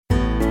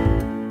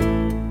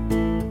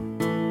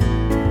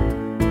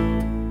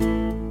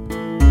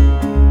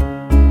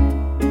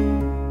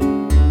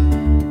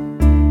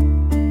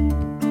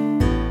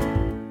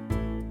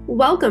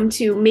Welcome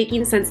to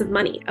Making Sense of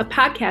Money, a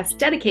podcast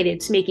dedicated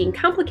to making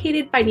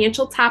complicated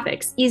financial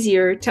topics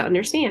easier to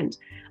understand.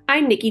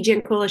 I'm Nikki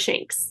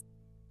Giancola-Shanks.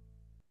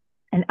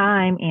 And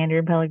I'm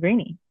Andrea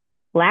Pellegrini.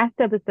 Last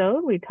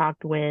episode, we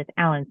talked with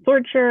Alan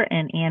Sorcher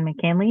and Ann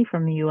McKinley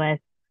from the U.S.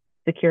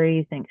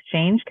 Securities and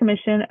Exchange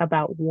Commission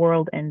about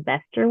World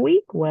Investor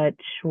Week, which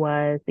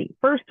was the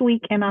first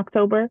week in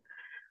October.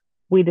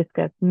 We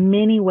discussed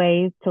many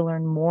ways to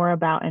learn more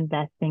about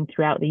investing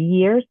throughout the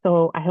year.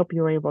 So I hope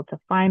you were able to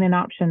find an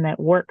option that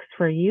works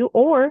for you,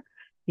 or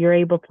you're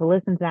able to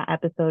listen to that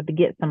episode to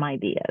get some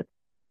ideas.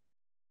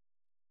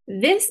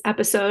 This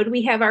episode,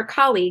 we have our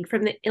colleague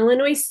from the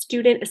Illinois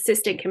Student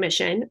Assistance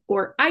Commission,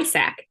 or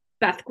ISAC,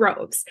 Beth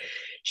Groves.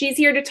 She's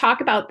here to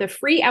talk about the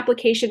free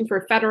application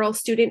for federal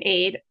student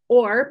aid,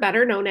 or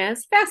better known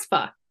as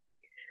FAFSA.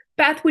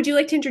 Beth, would you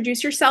like to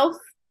introduce yourself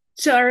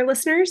to our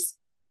listeners?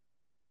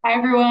 Hi,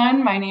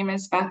 everyone. My name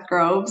is Beth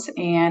Groves,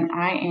 and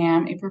I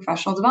am a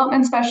professional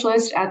development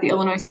specialist at the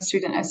Illinois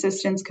Student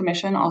Assistance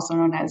Commission, also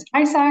known as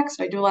ISAC.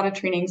 So I do a lot of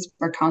trainings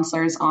for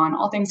counselors on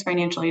all things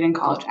financial aid and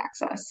college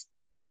access.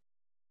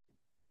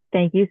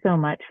 Thank you so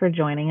much for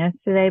joining us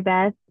today,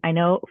 Beth. I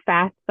know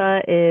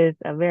FAFSA is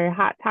a very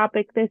hot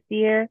topic this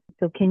year.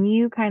 So can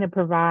you kind of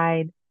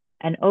provide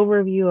an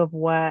overview of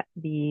what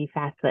the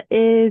FAFSA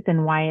is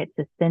and why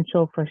it's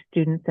essential for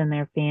students and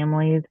their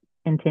families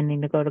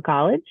intending to go to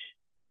college?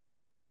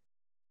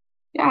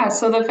 Yeah,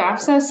 so the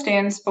FAFSA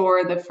stands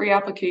for the Free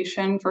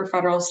Application for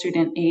Federal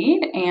Student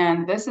Aid,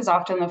 and this is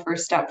often the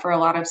first step for a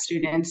lot of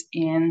students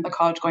in the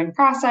college going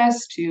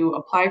process to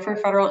apply for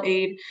federal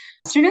aid.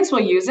 Students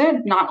will use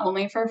it not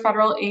only for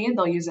federal aid,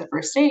 they'll use it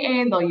for state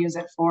aid, they'll use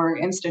it for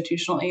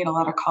institutional aid. A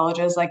lot of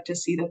colleges like to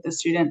see that the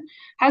student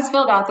has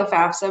filled out the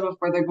FAFSA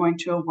before they're going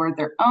to award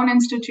their own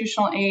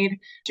institutional aid.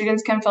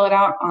 Students can fill it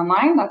out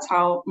online. That's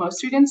how most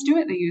students do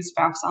it. They use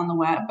FAFSA on the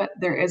web, but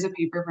there is a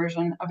paper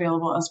version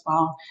available as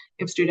well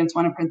if students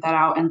want to print that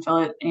out and fill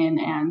it in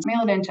and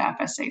mail it into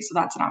FSA. So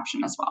that's an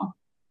option as well.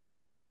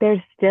 There's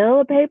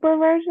still a paper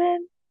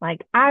version?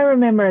 Like, I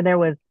remember there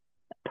was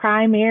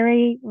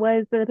primary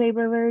was the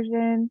paper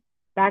version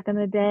back in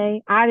the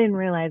day. I didn't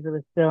realize it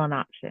was still an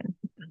option.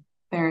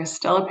 There is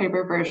still a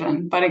paper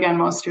version, but again,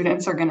 most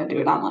students are going to do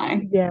it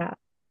online. Yeah,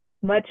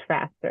 much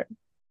faster.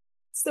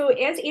 So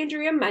as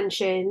Andrea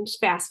mentioned,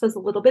 FAFSA is a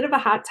little bit of a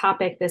hot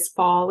topic this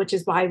fall, which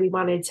is why we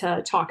wanted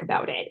to talk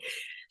about it.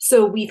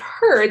 So we've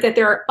heard that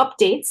there are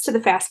updates to the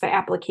FAFSA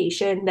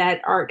application that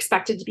are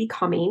expected to be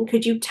coming.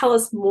 Could you tell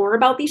us more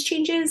about these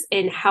changes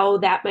and how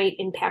that might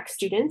impact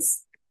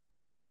students?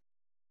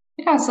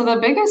 Yeah, so the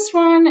biggest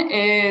one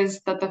is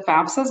that the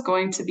FAFSA is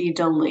going to be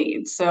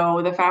delayed.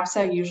 So the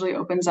FAFSA usually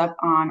opens up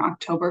on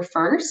October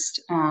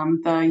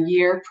 1st, the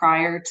year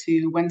prior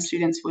to when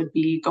students would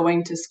be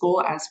going to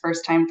school as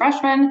first-time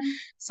freshmen.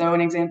 So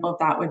an example of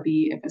that would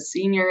be if a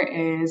senior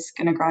is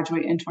going to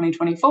graduate in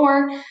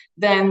 2024,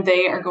 then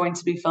they are going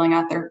to be filling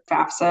out their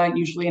FAFSA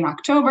usually in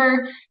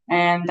October,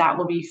 and that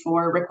will be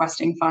for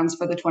requesting funds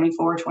for the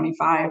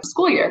 24-25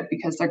 school year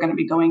because they're going to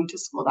be going to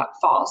school that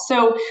fall.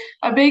 So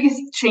a big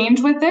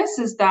change with this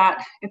is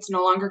that it's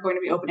no longer going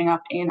to be opening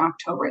up in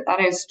October.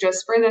 That is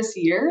just for this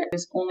year. It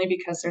is only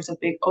because there's a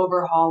big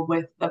overhaul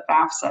with the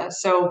FAFSA.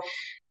 So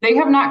they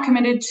have not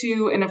committed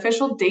to an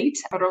official date.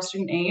 Federal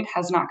Student Aid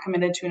has not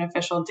committed to an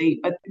official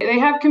date, but they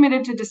have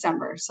committed to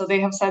December. So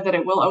they have said that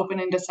it will open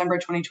in December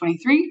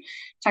 2023.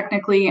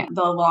 Technically,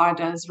 the law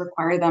does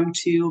require them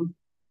to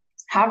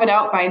have it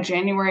out by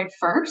January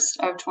 1st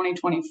of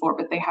 2024,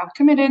 but they have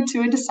committed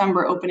to a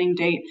December opening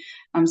date.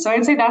 So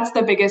I'd say that's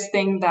the biggest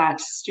thing that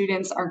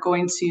students are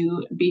going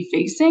to be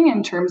facing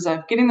in terms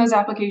of getting those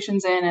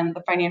applications in and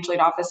the financial aid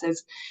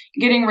offices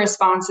getting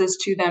responses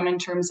to them in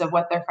terms of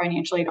what their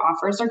financial aid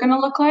offers are going to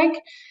look like.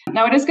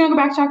 Now it is going to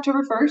go back to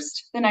October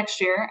 1st the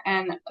next year.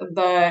 And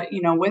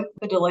with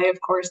the delay,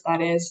 of course, that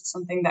is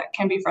something that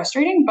can be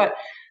frustrating, but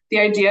the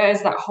idea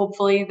is that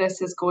hopefully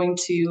this is going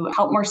to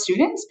help more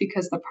students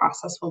because the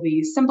process will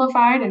be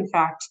simplified. In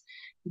fact,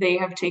 they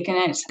have taken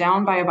it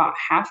down by about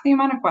half the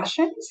amount of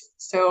questions.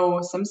 So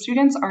some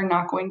students are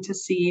not going to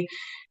see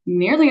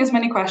nearly as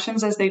many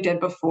questions as they did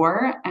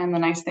before. And the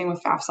nice thing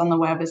with FAFSA on the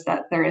web is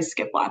that there is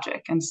skip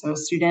logic. And so a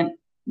student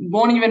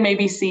won't even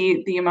maybe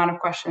see the amount of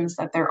questions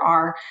that there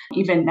are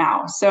even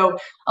now. So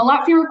a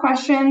lot fewer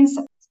questions.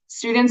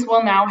 Students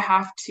will now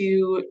have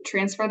to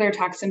transfer their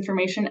tax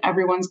information.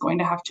 Everyone's going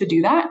to have to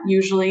do that.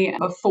 Usually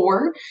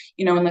before,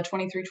 in the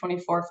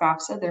 23-24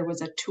 FAFSA, there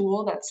was a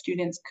tool that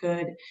students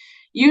could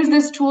use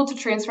this tool to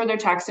transfer their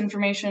tax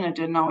information. It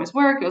didn't always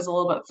work. It was a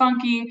little bit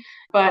funky,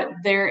 but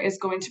there is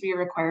going to be a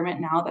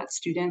requirement now that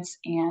students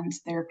and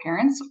their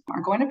parents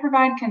are going to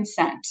provide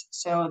consent.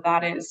 So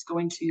that is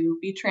going to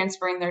be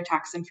transferring their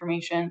tax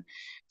information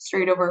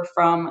straight over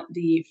from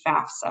the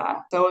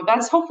FAFSA. So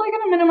that's hopefully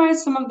going to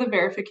minimize some of the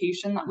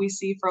verification that we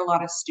see for a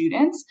lot of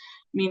students,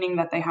 meaning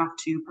that they have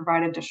to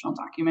provide additional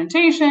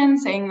documentation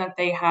saying that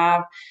they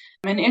have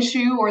an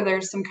issue or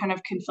there's some kind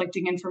of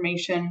conflicting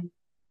information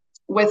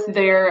with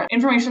their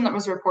information that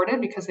was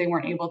reported because they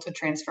weren't able to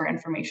transfer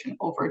information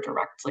over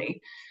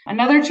directly.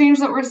 Another change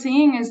that we're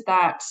seeing is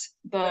that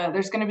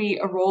there's going to be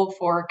a role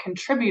for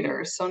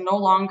contributors. So no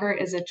longer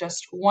is it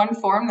just one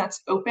form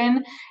that's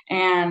open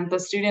and the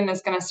student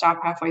is going to stop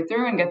halfway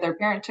through and get their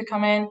parent to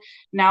come in.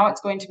 Now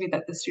it's going to be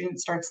that the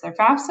student starts their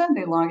FAFSA,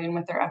 they log in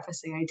with their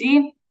FSA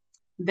ID.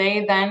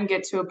 They then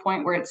get to a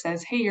point where it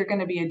says, hey, you're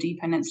going to be a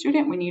dependent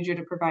student. We need you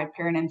to provide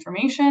parent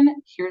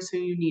information. Here's who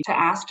you need to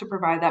ask to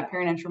provide that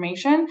parent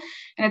information.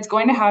 And it's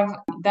going to have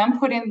them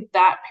put in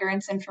that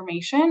parent's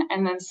information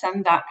and then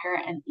send that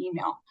parent an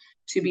email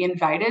to be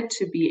invited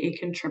to be a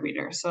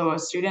contributor. So a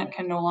student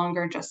can no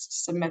longer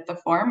just submit the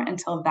form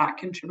until that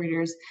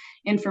contributor's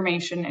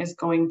information is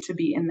going to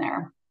be in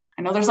there.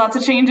 I know there's lots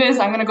of changes.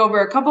 I'm going to go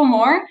over a couple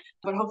more,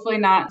 but hopefully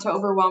not to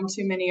overwhelm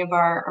too many of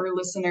our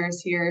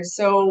listeners here.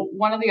 So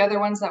one of the other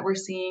ones that we're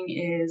seeing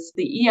is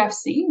the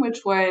EFC,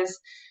 which was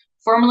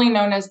formerly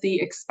known as the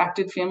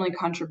expected family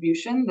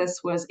contribution.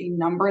 This was a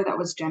number that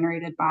was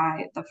generated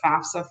by the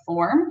FAFSA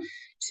form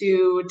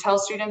to tell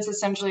students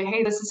essentially,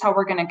 hey, this is how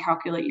we're going to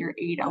calculate your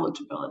aid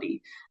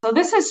eligibility. So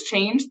this has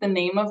changed. The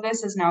name of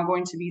this is now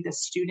going to be the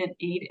Student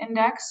Aid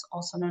Index,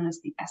 also known as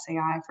the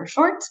SAI for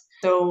short.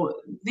 So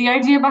the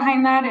idea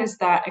behind that is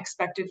that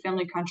expected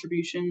family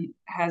contribution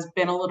has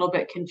been a little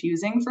bit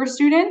confusing for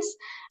students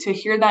to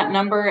hear that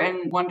number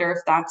and wonder if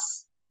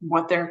that's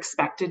what they're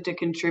expected to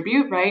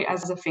contribute, right,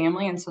 as a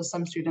family. And so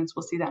some students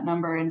will see that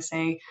number and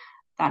say,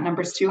 that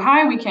number's too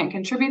high, we can't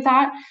contribute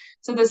that.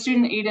 So the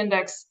Student Aid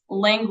Index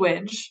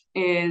language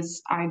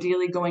is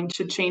ideally going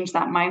to change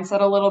that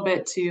mindset a little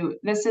bit to,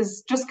 this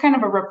is just kind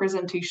of a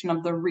representation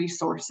of the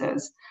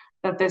resources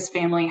that this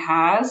family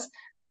has,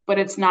 but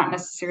it's not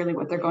necessarily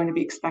what they're going to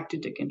be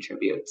expected to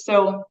contribute.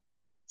 So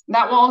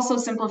that will also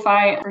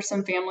simplify for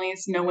some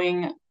families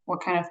knowing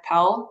what kind of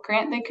Pell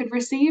grant they could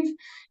receive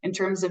in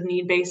terms of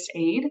need-based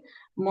aid.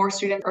 More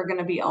students are going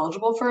to be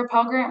eligible for a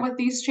Pell grant with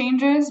these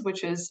changes,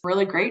 which is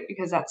really great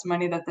because that's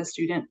money that the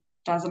student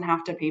doesn't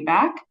have to pay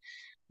back.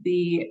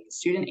 The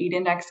Student Aid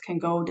Index can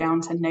go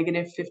down to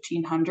negative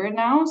 1,500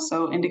 now,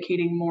 so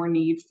indicating more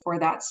need for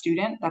that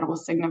student. That will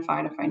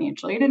signify to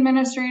financial aid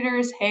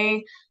administrators,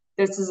 hey,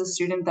 this is a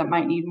student that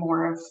might need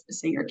more of,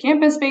 say, your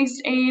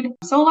campus-based aid.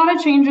 So a lot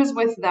of changes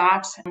with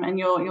that. And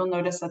you'll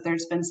notice that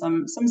there's been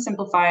some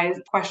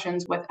simplified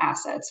questions with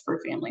assets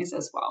for families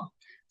as well.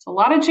 So a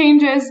lot of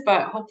changes,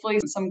 but hopefully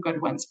some good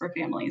ones for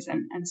families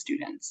and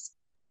students.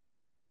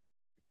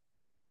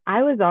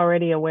 I was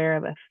already aware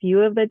of a few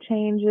of the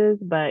changes,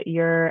 but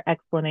your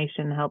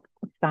explanation helped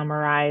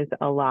summarize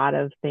a lot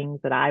of things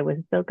that I was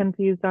still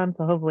confused on.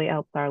 So hopefully it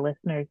helps our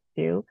listeners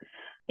too.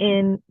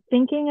 In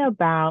thinking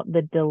about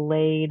the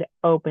delayed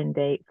open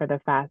date for the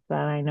FAFSA,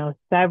 I know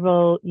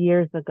several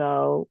years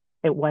ago,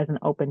 it wasn't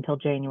open till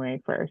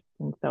January 1st.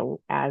 And so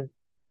as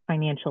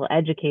financial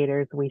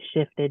educators, we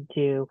shifted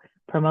to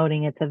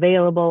promoting it's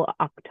available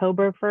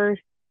October 1st,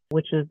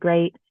 which is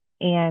great.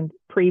 And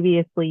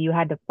previously, you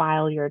had to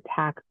file your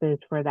taxes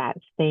for that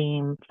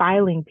same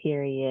filing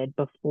period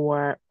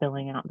before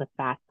filling out the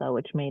FAFSA,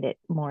 which made it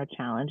more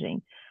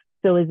challenging.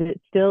 So is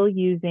it still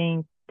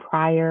using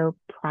prior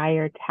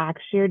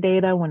tax year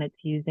data when it's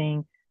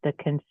using the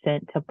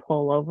consent to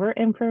pull over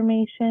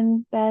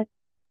information, Beth?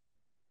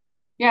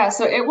 Yeah,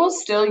 so it will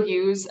still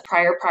use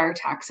prior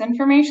tax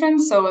information.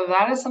 So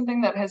that is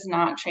something that has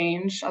not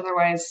changed.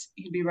 Otherwise,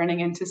 you'd be running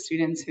into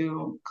students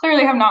who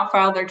clearly have not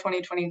filed their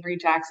 2023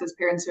 taxes,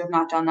 parents who have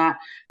not done that.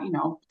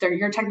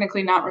 You're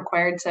technically not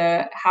required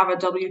to have a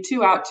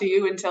W-2 out to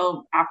you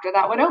until after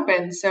that would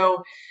open.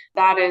 So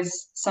that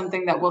is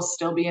something that will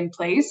still be in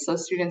place. So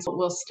students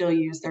will still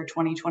use their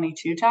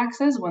 2022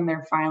 taxes when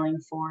they're filing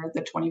for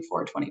the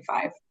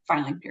 24-25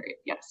 filing period.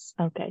 Yes.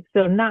 Okay.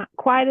 So not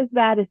quite as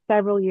bad as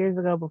several years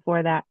ago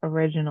before that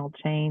original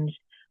change,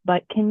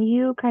 but can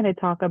you kind of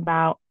talk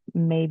about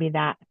maybe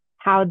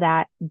how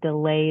that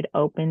delayed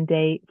open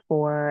date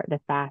for the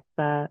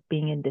FAFSA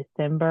being in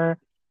December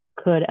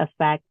could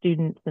affect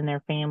students and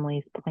their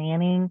families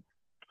planning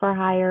for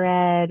higher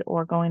ed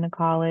or going to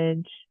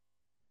college?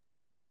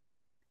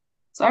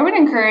 So I would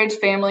encourage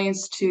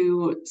families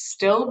to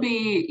still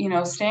be,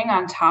 staying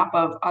on top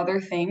of other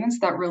things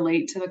that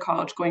relate to the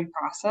college going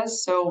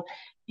process. So,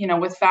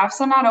 with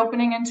FAFSA not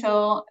opening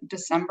until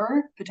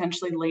December,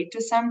 potentially late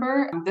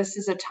December, this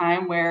is a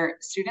time where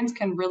students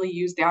can really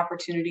use the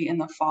opportunity in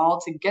the fall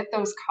to get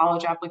those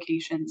college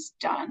applications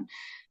done.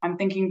 I'm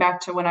thinking back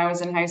to when I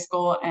was in high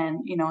school and,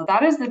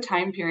 that is the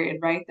time period,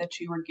 right, that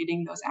you were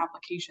getting those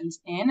applications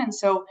in. And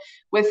so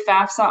with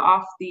FAFSA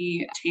off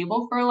the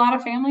table for a lot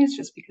of families,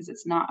 just because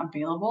it's not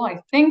available, I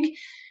think,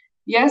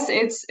 yes,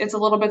 it's a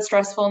little bit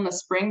stressful in the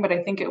spring, but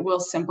I think it will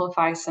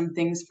simplify some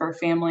things for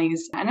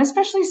families and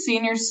especially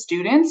senior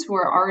students who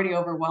are already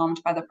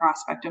overwhelmed by the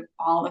prospect of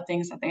all the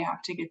things that they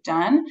have to get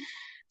done.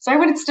 So I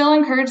would still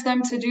encourage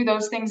them to do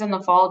those things in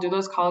the fall, do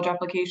those college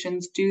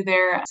applications, do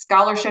their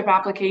scholarship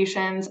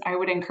applications. I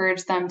would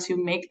encourage them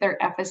to make their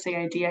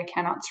FSA ID. I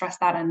cannot stress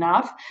that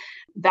enough.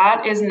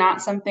 That is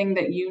not something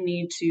that you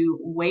need to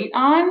wait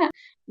on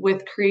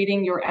with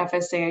creating your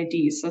FSA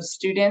ID. So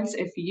students,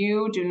 if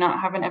you do not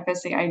have an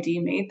FSA ID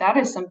made, that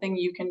is something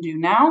you can do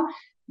now.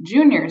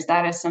 Juniors,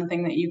 that is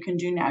something that you can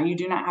do now. You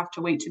do not have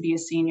to wait to be a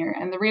senior.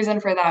 And the reason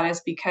for that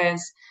is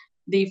because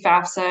the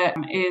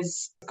FAFSA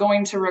is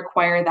going to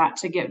require that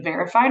to get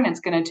verified, and it's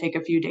going to take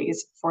a few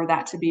days for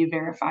that to be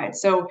verified.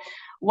 So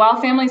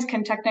while families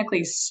can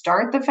technically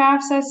start the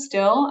FAFSA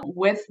still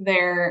with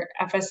their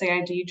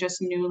FSA ID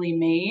just newly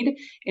made,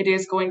 it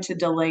is going to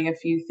delay a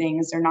few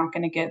things. They're not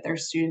going to get their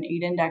student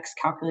aid index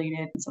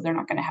calculated, so they're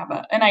not going to have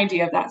an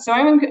idea of that. So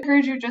I would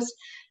encourage you, just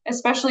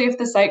especially if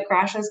the site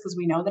crashes, because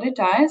we know that it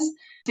does,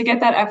 to get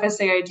that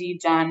FSA ID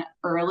done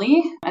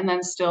early, and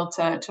then still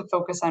to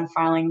focus on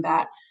filing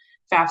that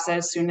FAFSA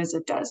as soon as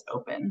it does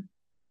open.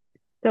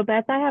 So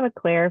Beth, I have a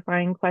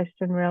clarifying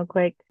question real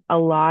quick. A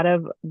lot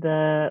of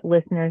the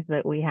listeners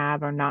that we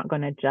have are not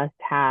going to just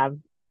have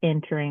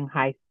entering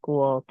high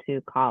school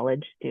to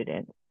college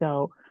students.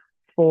 So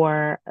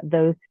for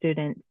those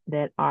students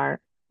that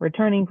are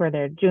returning for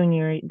their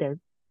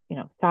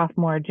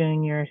sophomore,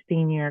 junior,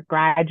 senior,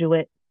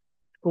 graduate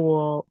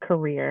school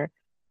career,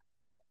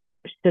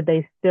 should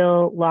they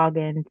still log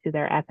into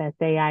their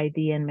FSA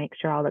ID and make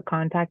sure all the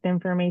contact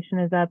information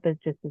is up as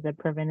a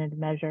preventive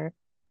measure?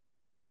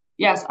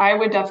 Yes, I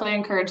would definitely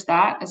encourage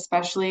that,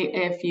 especially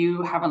if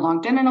you haven't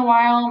logged in a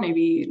while,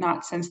 maybe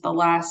not since the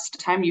last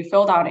time you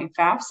filled out a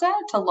FAFSA,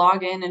 to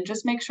log in and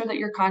just make sure that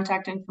your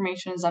contact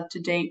information is up to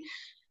date,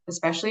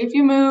 especially if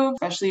you move,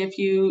 especially if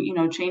you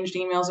changed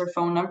emails or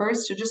phone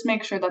numbers, to just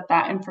make sure that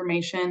that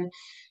information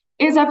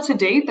is up to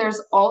date. There's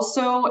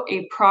also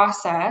a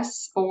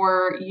process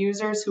for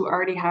users who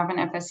already have an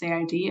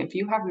FSA ID. If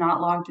you have not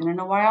logged in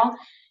a while,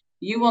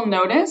 you will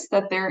notice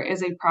that there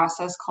is a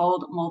process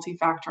called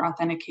multi-factor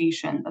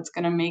authentication that's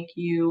going to make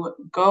you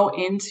go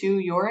into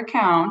your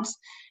account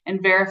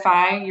and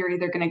verify. You're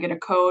either going to get a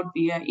code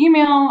via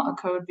email, a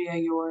code via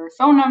your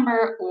phone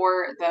number,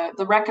 or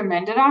the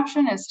recommended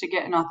option is to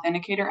get an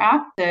authenticator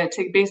app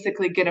to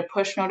basically get a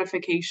push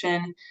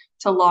notification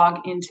to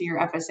log into your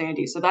FSA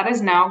ID. So that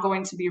is now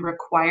going to be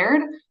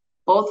required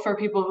both for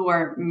people who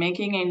are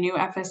making a new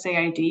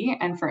FSA ID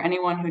and for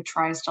anyone who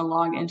tries to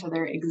log into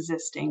their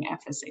existing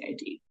FSA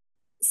ID.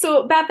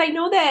 So, Beth, I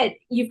know that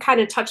you've kind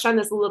of touched on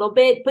this a little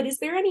bit, but is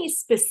there any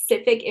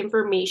specific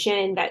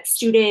information that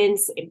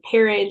students and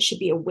parents should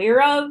be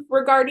aware of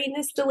regarding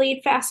this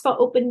delayed FAFSA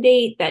open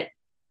date, that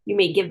you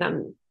may give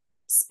them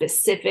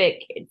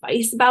specific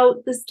advice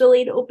about this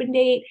delayed open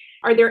date?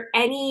 Are there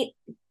any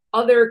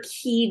other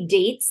key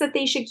dates that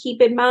they should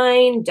keep in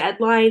mind,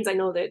 deadlines? I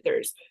know that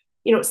there's,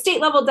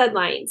 state level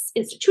deadlines,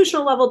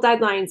 institutional level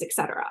deadlines, et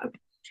cetera.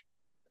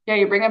 Yeah,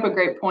 you bring up a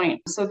great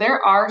point. So there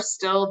are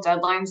still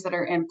deadlines that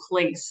are in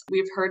place.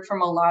 We've heard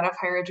from a lot of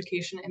higher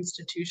education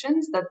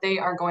institutions that they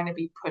are going to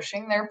be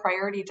pushing their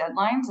priority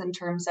deadlines in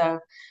terms of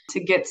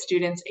to get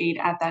students aid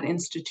at that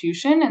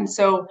institution. And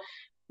so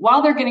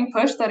while they're getting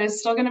pushed, that is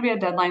still going to be a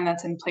deadline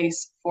that's in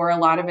place for a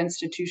lot of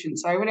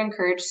institutions. So I would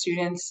encourage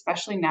students,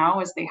 especially now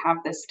as they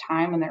have this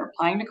time and they're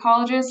applying to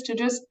colleges, to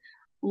just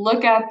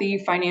look at the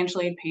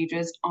financial aid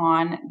pages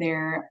on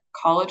their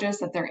colleges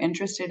that they're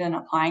interested in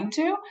applying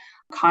to.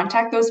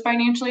 Contact those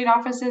financial aid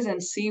offices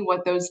and see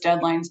what those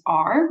deadlines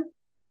are,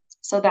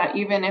 so that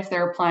even if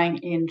they're applying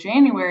in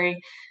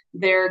January,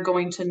 they're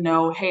going to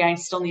know, hey, I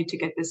still need to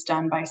get this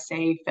done by,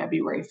 say,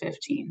 February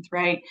 15th,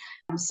 right?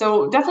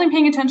 So definitely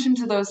paying attention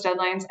to those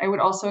deadlines. I would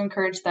also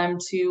encourage them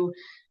to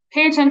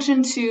pay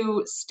attention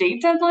to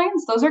state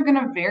deadlines. Those are going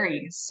to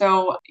vary.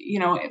 So,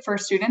 for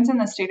students in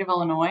the state of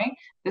Illinois,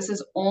 this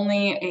is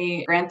only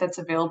a grant that's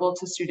available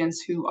to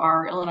students who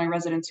are Illinois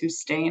residents who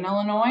stay in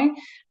Illinois.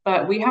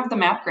 But we have the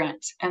MAP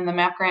grant, and the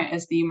MAP grant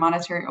is the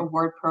Monetary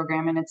Award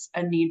Program, and it's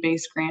a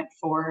need-based grant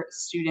for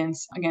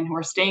students, again, who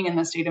are staying in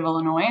the state of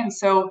Illinois. And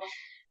so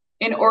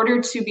in order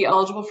to be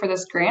eligible for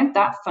this grant,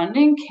 that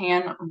funding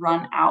can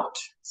run out.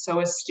 So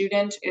a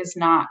student is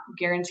not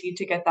guaranteed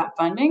to get that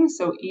funding.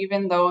 So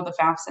even though the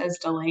FAFSA is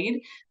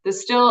delayed,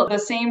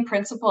 the same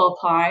principle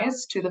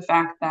applies to the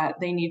fact that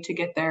they need to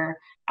get their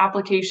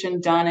application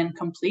done and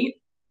complete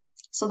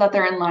so that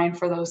they're in line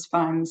for those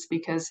funds.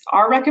 Because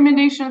our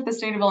recommendation at the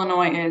state of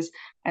Illinois is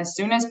as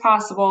soon as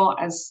possible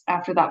as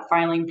after that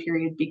filing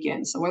period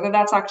begins. So whether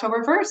that's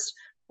October 1st,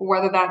 or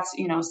whether that's,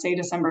 say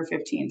December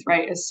 15th,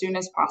 right? As soon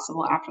as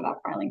possible after that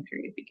filing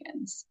period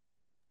begins.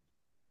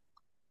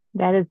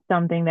 That is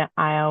something that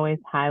I always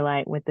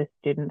highlight with the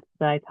students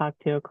that I talk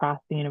to across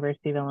the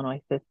University of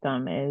Illinois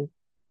system is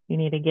you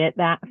need to get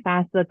that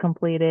FAFSA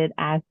completed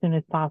as soon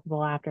as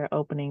possible after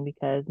opening,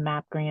 because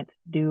MAP grants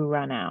do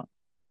run out.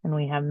 And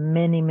we have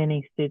many,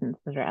 many students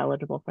that are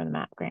eligible for the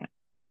MAP grant.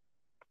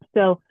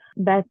 So,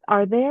 Beth,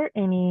 are there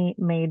any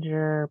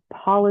major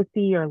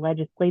policy or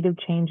legislative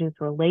changes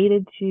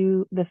related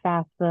to the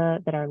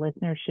FAFSA that our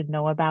listeners should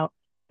know about,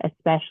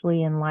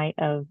 especially in light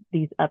of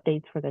these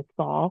updates for this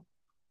fall?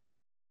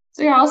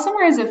 So yeah, I'll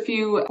summarize a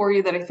few for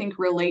you that I think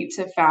relate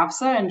to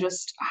FAFSA and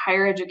just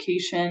higher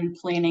education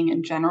planning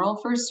in general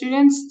for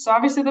students. So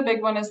obviously the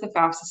big one is the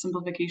FAFSA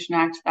Simplification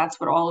Act. That's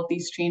what all of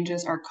these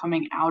changes are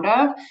coming out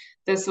of.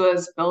 This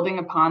was building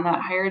upon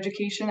that Higher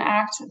Education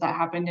Act that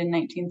happened in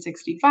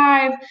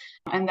 1965.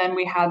 And then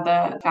we had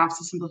the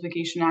FAFSA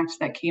Simplification Act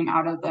that came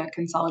out of the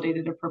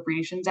Consolidated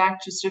Appropriations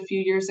Act just a few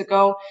years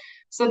ago.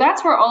 So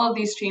that's where all of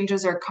these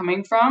changes are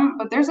coming from.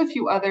 But there's a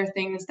few other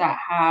things that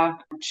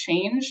have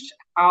changed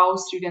how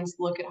students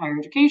look at higher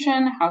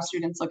education, how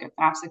students look at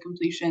FAFSA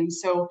completion.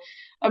 So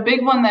a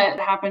big one that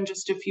happened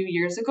just a few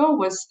years ago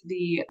was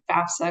the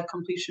FAFSA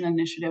completion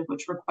initiative,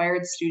 which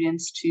required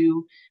students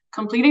to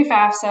complete a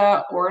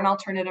FAFSA or an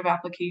alternative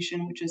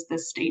application, which is the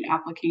state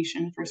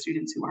application for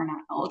students who are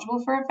not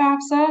eligible for a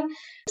FAFSA.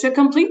 To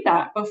complete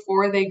that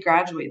before they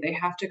graduate, they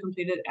have to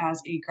complete it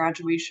as a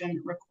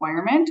graduation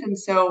requirement. And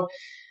so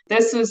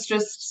this was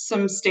just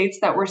some states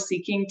that were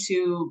seeking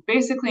to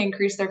basically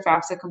increase their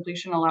FAFSA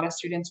completion. A lot of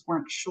students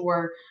weren't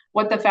sure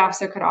what the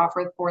FAFSA could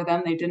offer for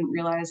them. They didn't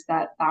realize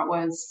that that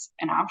was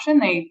an option.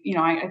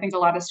 I think a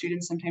lot of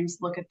students sometimes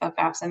look at the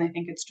FAFSA and they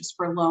think it's just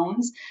for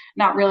loans,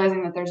 not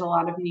realizing that there's a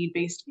lot of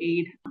need-based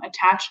aid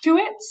attached to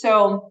it.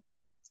 So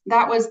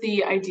that was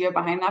the idea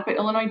behind that, but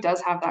Illinois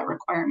does have that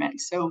requirement.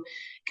 So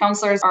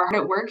counselors are hard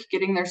at work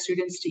getting their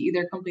students to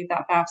either complete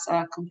that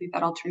FAFSA, complete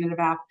that alternative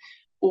app,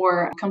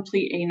 or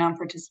complete a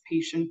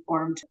non-participation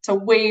form to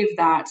waive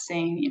that,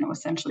 saying,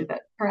 essentially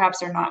that perhaps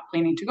they're not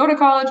planning to go to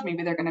college,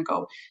 maybe they're going to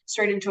go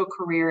straight into a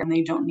career and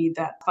they don't need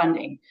that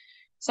funding.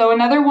 So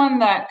another one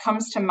that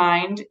comes to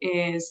mind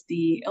is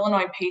the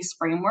Illinois PACE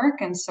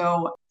framework. And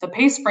so the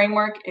PACE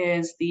framework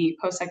is the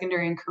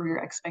post-secondary and career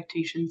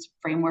expectations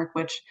framework,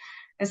 which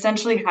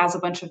essentially has a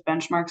bunch of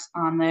benchmarks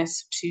on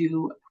this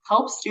to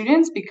help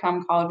students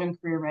become college and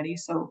career ready.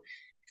 So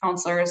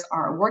counselors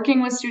are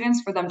working with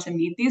students for them to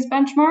meet these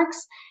benchmarks.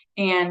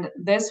 And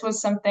this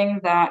was something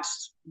that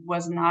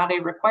was not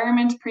a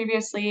requirement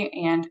previously.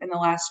 And in the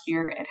last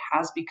year, it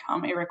has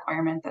become a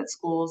requirement that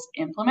schools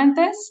implement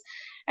this.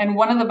 And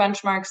one of the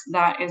benchmarks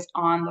that is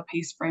on the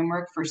PACE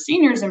framework for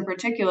seniors in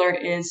particular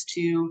is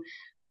to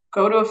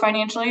go to a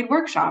financial aid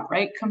workshop,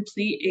 right?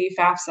 Complete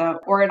a FAFSA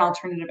or an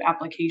alternative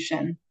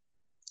application.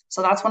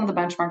 So that's one of the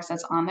benchmarks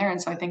that's on there.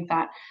 And so I think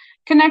that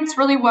connects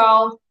really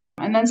well.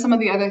 And then some of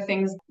the other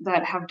things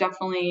that have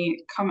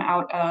definitely come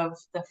out of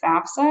the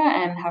FAFSA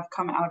and have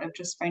come out of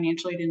just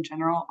financial aid in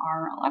general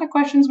are a lot of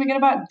questions we get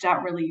about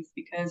debt relief,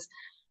 because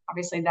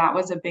obviously that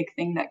was a big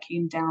thing that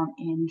came down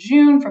in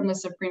June from the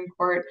Supreme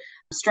Court,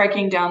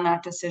 striking down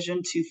that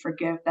decision to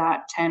forgive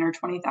that $10,000 or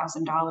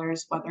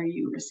 $20,000, whether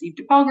you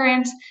received a Pell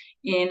Grant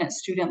in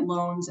student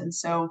loans. And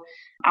so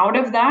out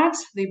of that,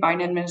 the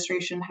Biden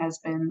administration has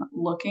been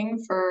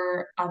looking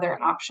for other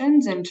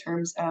options in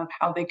terms of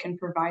how they can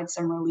provide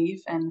some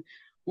relief. And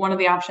one of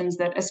the options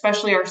that,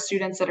 especially our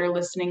students that are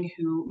listening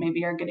who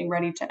maybe are getting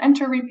ready to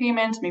enter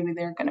repayment, maybe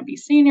they're going to be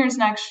seniors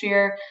next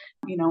year,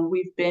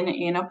 we've been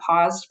in a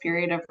paused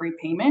period of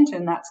repayment,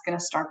 and that's going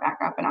to start back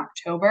up in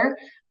October.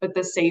 But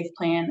the SAVE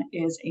plan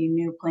is a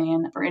new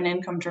plan for an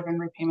income-driven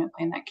repayment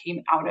plan that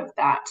came out of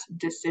that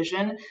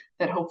decision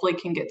that hopefully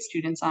can get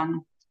students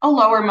on a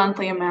lower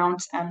monthly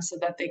amount so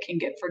that they can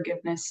get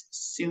forgiveness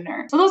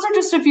sooner. So those are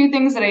just a few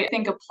things that I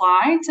think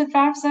apply to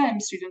FAFSA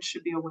and students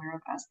should be aware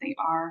of as they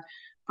are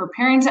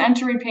preparing to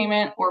enter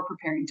repayment or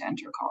preparing to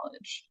enter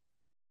college.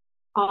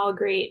 All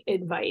great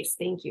advice.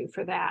 Thank you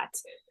for that.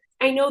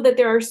 I know that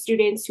there are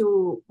students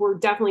who were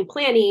definitely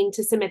planning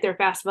to submit their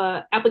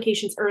FAFSA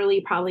applications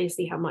early, probably to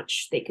see how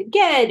much they could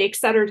get, et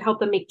cetera, to help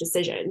them make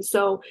decisions.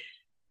 So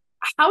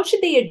how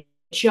should they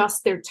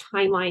adjust their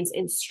timelines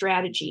and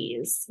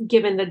strategies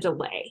given the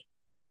delay?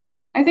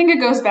 I think it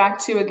goes back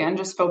to, again,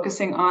 just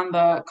focusing on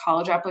the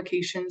college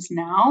applications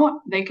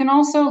now. They can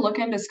also look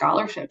into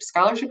scholarships.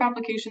 Scholarship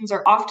applications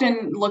are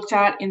often looked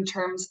at in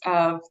terms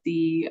of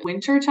the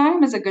winter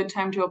time as a good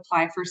time to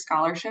apply for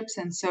scholarships.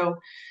 And so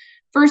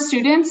for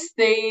students,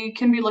 they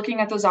can be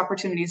looking at those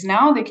opportunities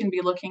now. They can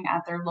be looking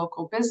at their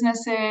local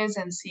businesses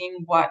and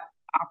seeing what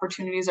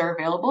opportunities are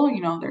available.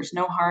 There's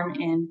no harm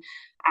in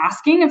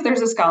asking if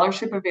there's a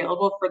scholarship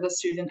available for the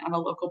student at a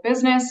local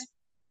business.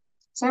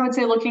 So I would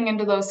say looking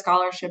into those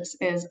scholarships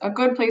is a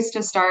good place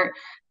to start.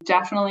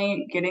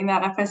 Definitely getting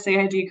that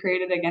FSA ID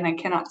created. Again, I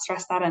cannot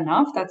stress that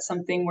enough. That's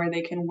something where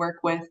they can work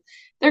with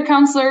their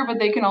counselor, but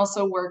they can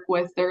also work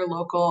with their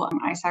local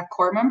ISAC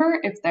core member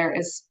if there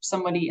is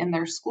somebody in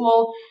their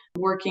school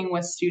working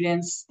with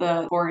students.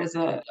 The core is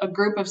a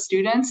group of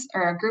students,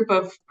 or a group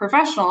of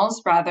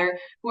professionals rather,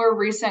 who are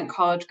recent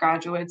college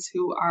graduates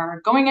who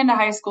are going into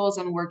high schools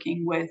and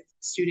working with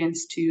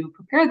students to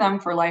prepare them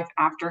for life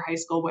after high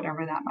school,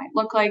 whatever that might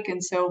look like.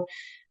 And so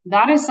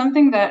that is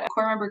something that a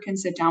core member can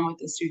sit down with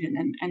the student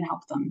and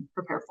help them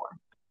prepare for.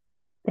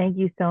 Thank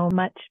you so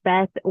much,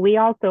 Beth. We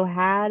also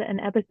had an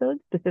episode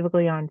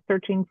specifically on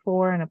searching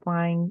for and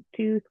applying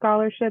to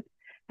scholarships,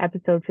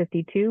 episode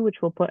 52, which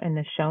we'll put in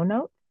the show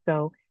notes.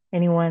 So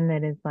anyone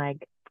that is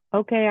like,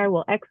 okay, I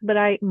will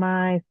expedite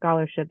my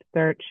scholarship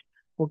search,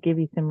 we'll give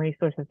you some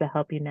resources to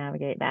help you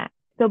navigate that.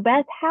 So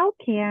Beth, how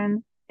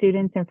can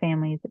students and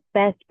families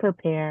best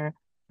prepare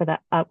for the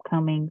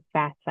upcoming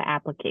FAFSA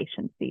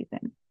application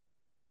season?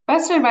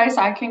 Best advice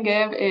I can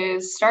give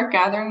is start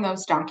gathering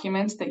those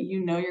documents that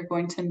you know you're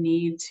going to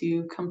need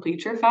to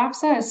complete your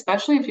FAFSA,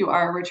 especially if you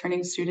are a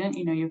returning student.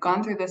 You know, you've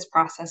gone through this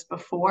process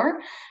before.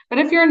 But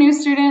if you're a new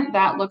student,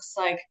 that looks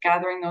like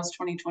gathering those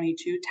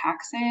 2022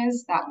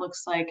 taxes. That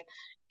looks like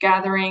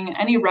gathering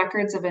any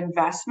records of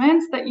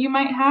investments that you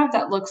might have.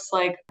 That looks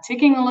like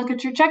taking a look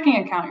at your checking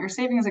account, your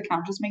savings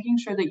account, just making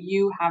sure that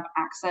you have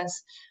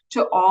access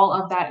to all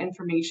of that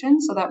information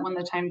so that when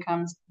the time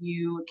comes,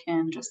 you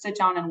can just sit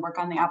down and work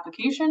on the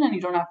application and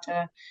you don't have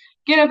to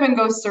get up and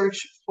go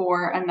search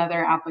for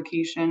another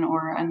application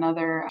or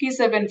another piece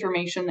of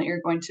information that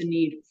you're going to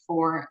need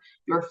for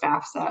your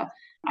FAFSA.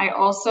 I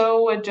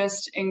also would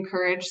just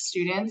encourage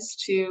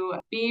students to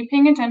be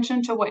paying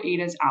attention to what aid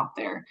is out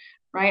there,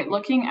 right?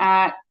 Looking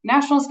at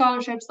national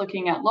scholarships,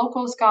 looking at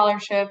local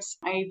scholarships.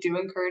 I do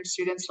encourage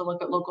students to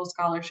look at local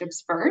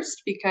scholarships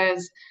first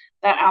because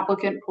that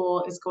applicant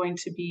pool is going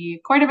to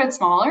be quite a bit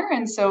smaller.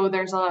 And so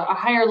there's a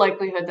higher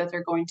likelihood that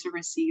they're going to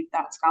receive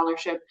that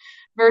scholarship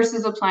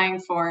versus applying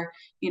for,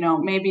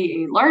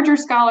 maybe a larger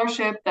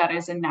scholarship that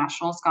is a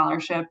national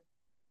scholarship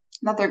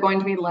that they're going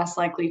to be less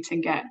likely to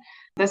get.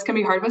 This can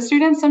be hard with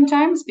students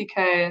sometimes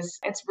because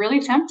it's really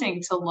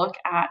tempting to look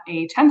at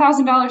a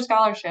 $10,000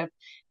 scholarship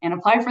and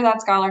apply for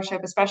that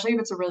scholarship, especially if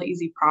it's a really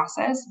easy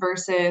process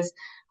versus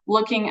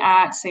looking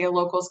at, say, a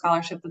local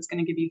scholarship that's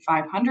going to give you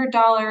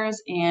 $500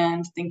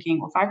 and thinking,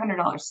 well,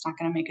 $500 is not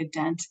going to make a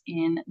dent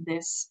in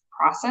this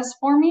process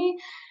for me.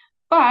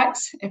 But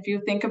if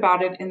you think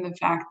about it in the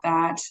fact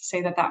that,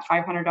 say that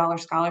 $500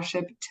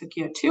 scholarship took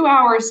you 2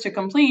 hours to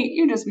complete,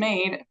 you just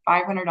made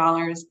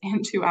 $500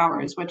 in 2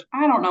 hours, which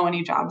I don't know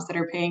any jobs that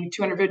are paying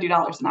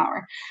 $250 an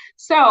hour.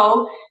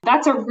 So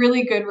that's a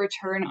really good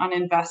return on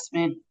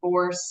investment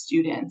for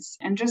students.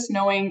 And just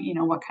knowing,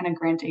 what kind of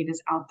grant aid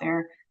is out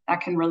there,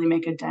 that can really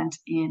make a dent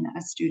in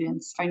a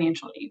student's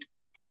financial aid.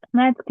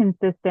 That's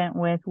consistent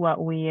with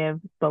what we have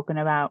spoken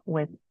about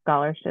with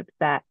scholarships,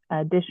 that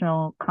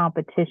additional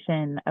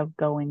competition of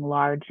going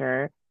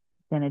larger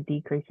is going to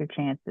decrease your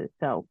chances.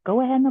 So go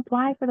ahead and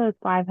apply for those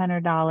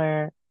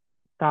 $500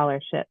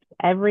 scholarships.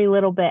 Every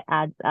little bit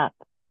adds up.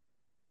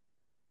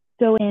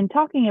 So in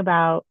talking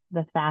about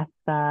the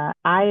FAFSA,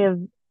 I have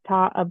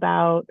taught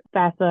about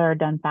FAFSA or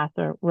done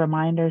FAFSA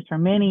reminders for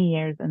many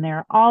years, and there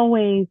are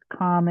always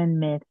common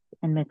myths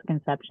and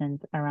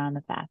misconceptions around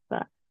the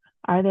FAFSA.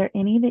 Are there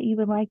any that you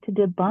would like to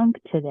debunk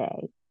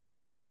today?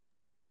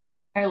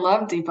 I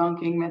love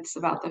debunking myths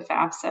about the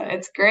FAFSA.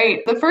 It's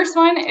great. The first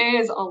one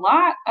is a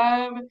lot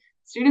of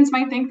students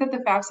might think that the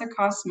FAFSA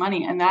costs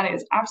money, and that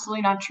is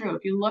absolutely not true.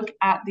 If you look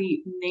at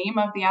the name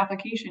of the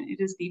application,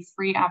 it is the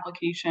free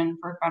application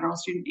for federal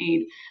student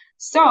aid.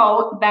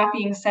 So that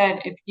being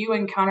said, if you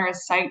encounter a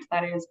site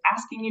that is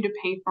asking you to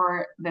pay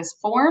for this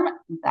form,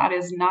 that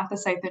is not the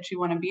site that you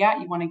want to be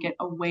at. You want to get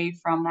away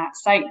from that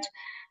site.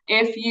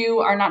 If you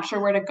are not sure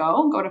where to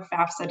go to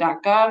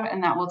FAFSA.gov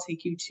and that will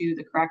take you to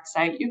the correct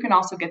site. You can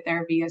also get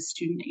there via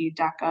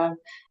studentaid.gov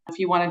if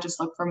you want to just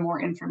look for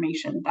more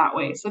information that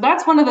way. So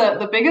that's one of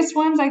the biggest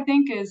ones, I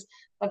think, is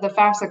that the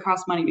FAFSA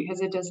costs money,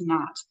 because it does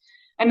not.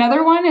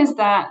 Another one is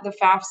that the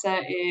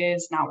FAFSA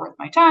is not worth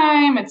my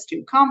time. It's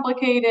too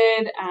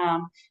complicated.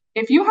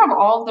 If you have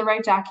all of the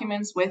right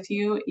documents with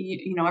you,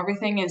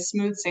 everything is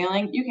smooth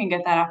sailing, you can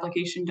get that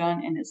application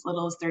done in as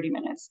little as 30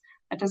 minutes.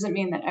 That doesn't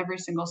mean that every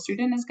single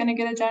student is going to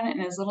get it done in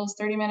as little as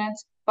 30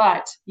 minutes,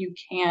 but you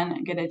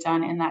can get it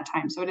done in that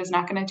time. So it is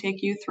not going to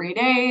take you 3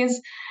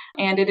 days,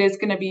 and it is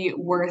going to be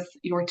worth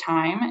your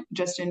time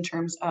just in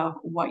terms of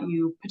what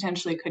you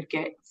potentially could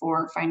get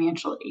for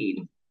financial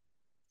aid.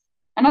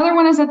 Another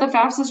one is that the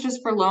FAFSA is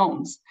just for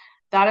loans.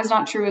 That is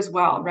not true as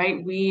well,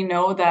 right? We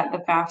know that the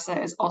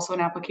FAFSA is also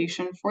an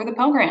application for the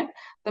Pell Grant.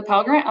 The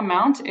Pell Grant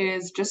amount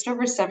is just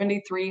over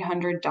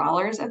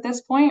 $7,300 at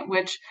this point,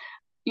 which,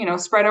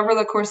 spread over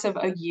the course of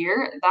a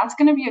year, that's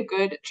going to be a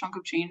good chunk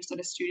of change that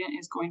a student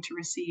is going to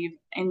receive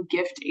in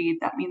gift aid.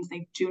 That means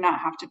they do not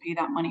have to pay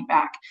that money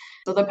back.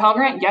 So the Pell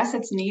Grant, yes,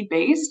 it's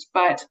need-based,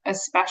 but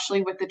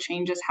especially with the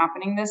changes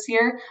happening this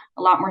year,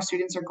 a lot more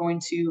students are going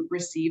to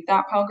receive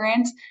that Pell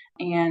Grant,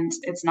 and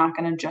it's not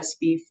going to just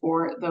be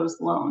for those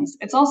loans.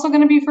 It's also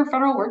going to be for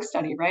federal work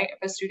study, right? If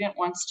a student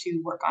wants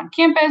to work on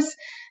campus,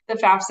 the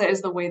FAFSA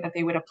is the way that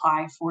they would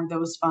apply for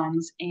those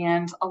funds.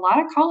 And a lot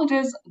of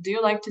colleges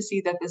do like to see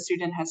that the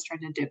student has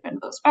tried to dip into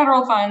those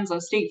federal funds,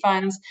 those state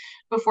funds,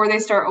 before they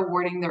start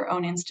awarding their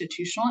own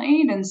institutional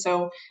aid. And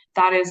so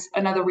that is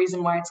another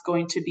reason why it's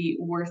going to be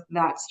worth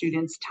that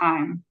student's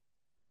time.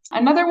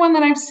 Another one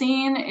that I've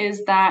seen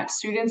is that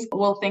students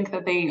will think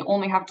that they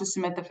only have to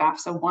submit the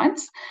FAFSA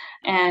once.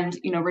 And,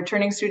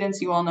 returning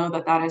students, you all know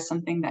that that is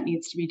something that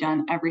needs to be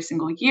done every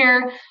single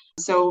year.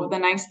 So the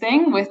nice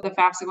thing with the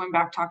FAFSA going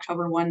back to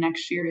October 1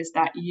 next year is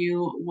that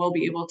you will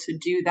be able to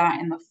do that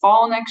in the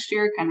fall next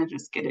year, kind of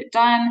just get it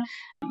done.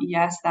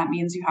 Yes, that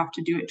means you have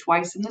to do it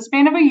twice in the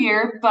span of a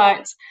year,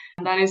 but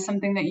that is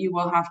something that you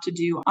will have to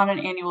do on an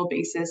annual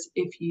basis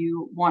if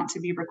you want to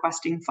be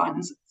requesting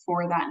funds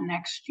for that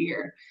next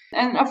year.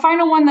 And a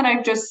final one that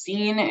I've just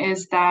seen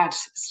is that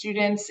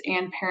students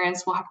and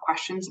parents will have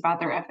questions about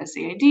their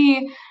FSA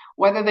ID,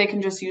 whether they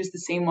can just use the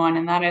same one,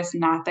 and that is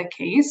not the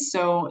case.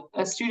 So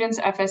a student's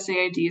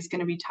FSA ID is going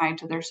to be tied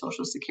to their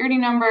social security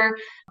number.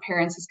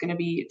 Parents is going to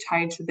be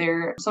tied to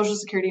their social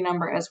security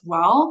number as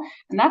well.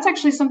 And that's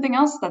actually something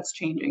else that's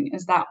changing,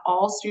 is that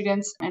all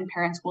students and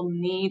parents will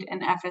need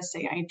an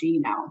FSA ID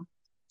now.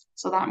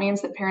 So that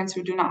means that parents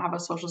who do not have a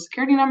social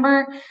security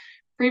number,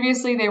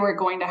 previously, they were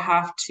going to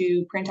have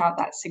to print out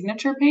that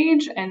signature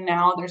page, and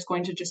now there's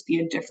going to just be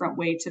a different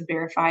way to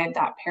verify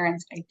that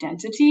parent's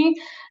identity,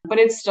 but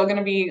it's still going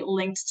to be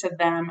linked to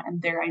them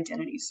and their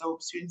identity. So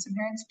students and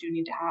parents do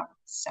need to have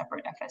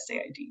separate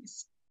FSA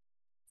IDs.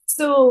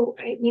 So,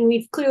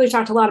 we've clearly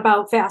talked a lot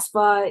about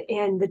FAFSA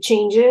and the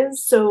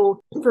changes.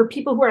 So, for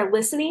people who are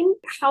listening,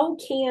 how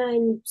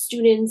can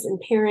students and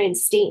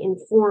parents stay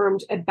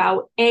informed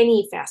about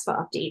any FAFSA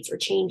updates or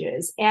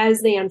changes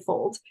as they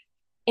unfold?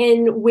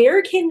 And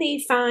where can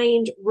they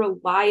find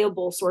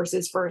reliable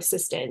sources for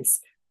assistance?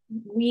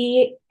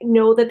 We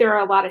know that there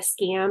are a lot of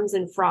scams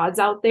and frauds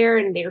out there,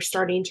 and they're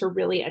starting to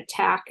really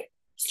attack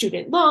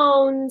student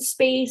loans,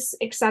 space,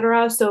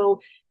 etc.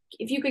 So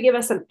if you could give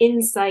us some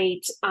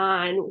insight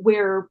on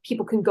where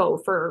people can go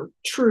for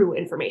true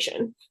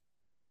information.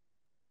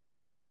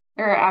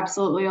 There are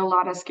absolutely a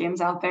lot of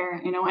scams out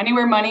there.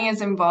 Anywhere money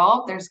is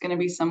involved, there's going to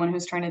be someone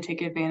who's trying to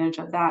take advantage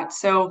of that.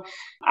 So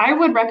I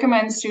would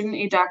recommend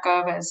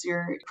studentaid.gov as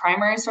your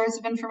primary source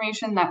of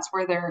information. That's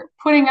where they're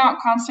putting out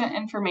constant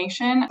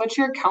information, but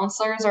your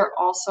counselors are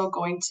also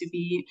going to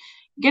be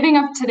getting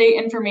up-to-date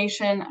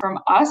information from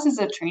us as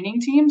a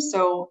training team.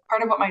 So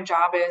part of what my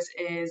job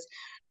is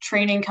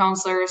training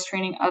counselors,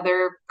 training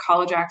other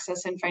college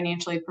access and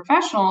financial aid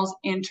professionals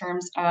in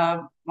terms of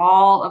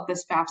all of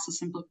this FAFSA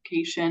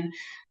simplification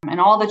and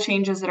all the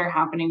changes that are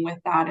happening with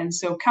that. And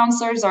so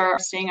counselors are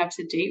staying up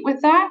to date with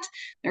that.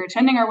 They're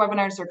attending our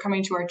webinars, they're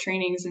coming to our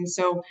trainings. And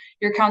so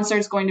your counselor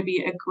is going to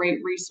be a great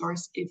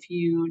resource if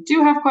you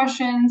do have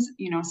questions.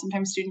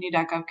 Sometimes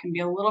studentaid.gov can be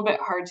a little bit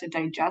hard to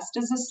digest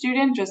as a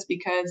student just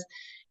because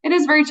it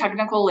is very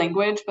technical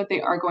language, but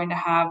they are going to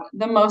have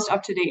the most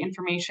up-to-date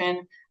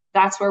information.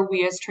 That's where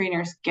we as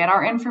trainers get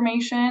our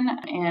information,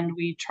 and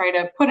we try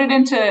to put it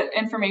into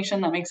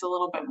information that makes a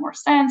little bit more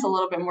sense, a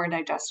little bit more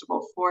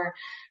digestible for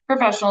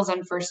professionals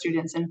and for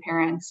students and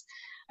parents.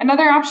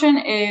 Another option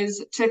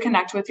is to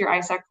connect with your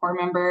ISAC core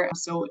member.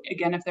 So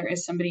again, if there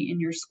is somebody in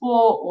your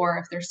school or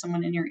if there's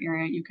someone in your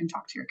area, you can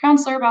talk to your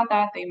counselor about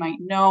that. They might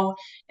know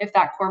if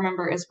that core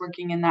member is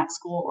working in that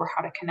school or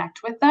how to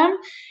connect with them.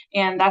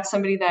 And that's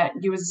somebody that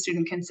you as a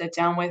student can sit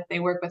down with. They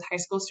work with high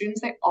school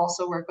students. They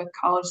also work with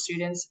college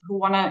students who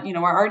want to,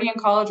 are already in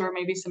college, or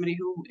maybe somebody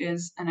who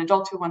is an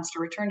adult who wants to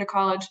return to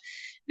college.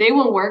 They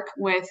will work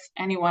with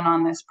anyone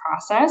on this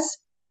process.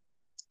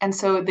 And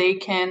so they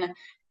can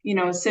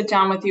sit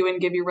down with you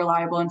and give you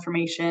reliable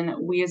information.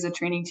 We as a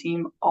training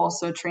team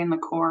also train the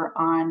core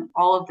on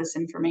all of this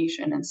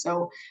information. And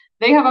so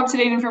they have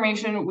up-to-date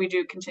information. We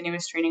do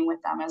continuous training with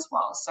them as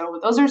well. So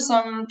those are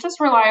some just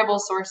reliable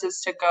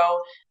sources to go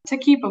to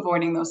keep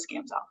avoiding those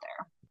scams out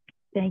there.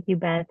 Thank you,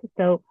 Beth.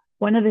 So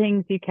one of the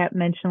things you kept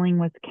mentioning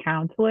was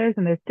counselors,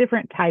 and there's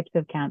different types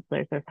of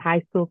counselors. There's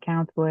high school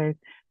counselors,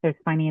 there's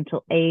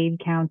financial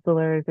aid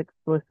counselors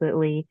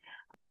explicitly.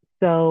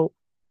 So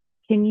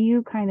can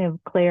you kind of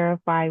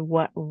clarify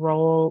what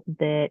role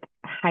that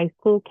high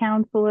school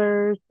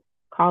counselors,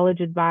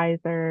 college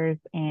advisors,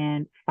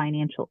 and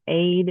financial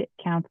aid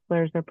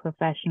counselors or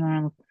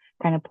professionals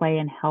kind of play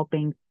in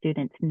helping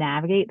students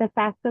navigate the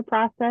FAFSA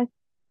process?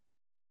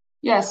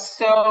 Yes,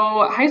 so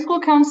high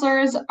school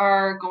counselors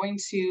are going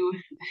to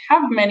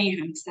have many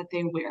hats that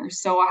they wear.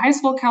 So a high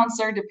school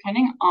counselor,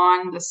 depending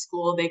on the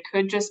school, they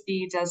could just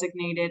be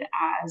designated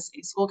as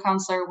a school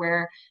counselor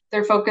where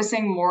they're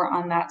focusing more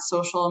on that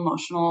social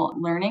emotional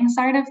learning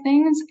side of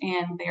things.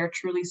 And they are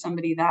truly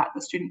somebody that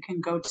the student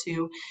can go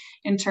to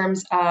in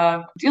terms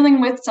of dealing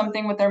with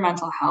something with their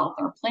mental health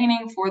or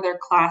planning for their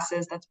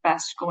classes that's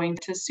best going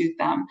to suit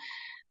them.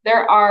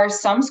 There are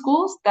some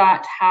schools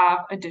that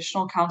have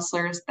additional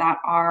counselors that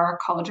are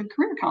college and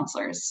career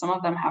counselors. Some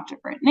of them have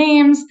different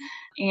names,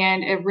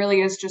 and it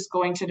really is just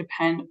going to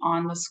depend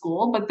on the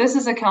school. But this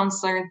is a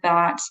counselor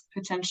that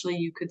potentially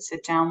you could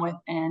sit down with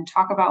and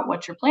talk about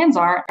what your plans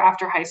are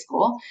after high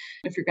school.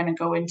 If you're going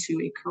to go into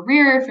a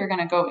career, if you're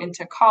going to go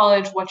into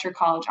college, what your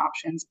college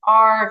options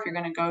are, if you're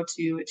going to go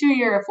to a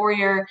 2-year, a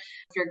 4-year,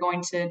 if you're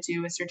going to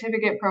do a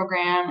certificate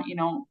program,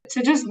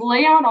 to just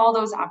lay out all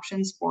those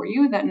options for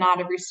you, that not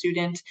every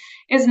student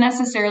is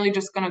necessarily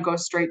just going to go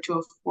straight to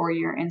a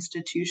 4-year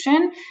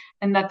institution.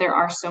 and that there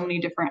are so many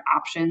different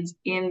options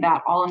in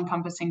that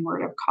all-encompassing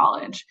word of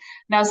college.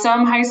 Now,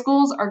 some high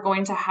schools are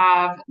going to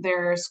have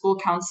their school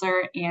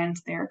counselor and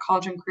their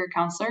college and career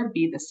counselor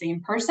be the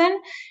same person.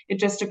 It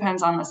just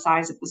depends on the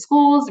size of the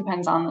schools,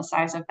 depends on the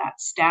size of that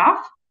staff.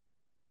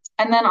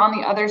 And then on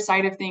the other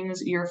side of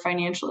things, your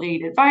financial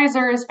aid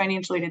advisors,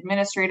 financial aid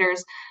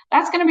administrators,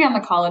 that's going to be on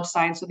the college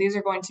side. So these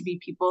are going to be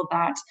people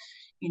that,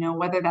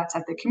 whether that's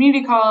at the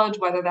community college,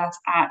 whether that's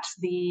at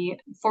the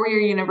four-year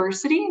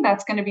university,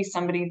 that's going to be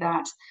somebody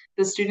that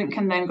the student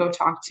can then go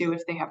talk to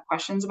if they have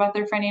questions about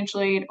their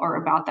financial aid or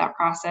about that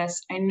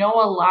process. I know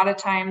a lot of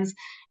times,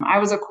 I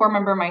was a core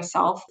member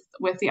myself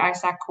with the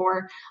ISAC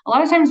core. A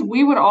lot of times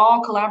we would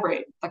all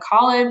collaborate, the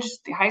college,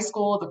 the high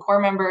school, the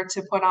core member,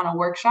 to put on a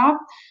workshop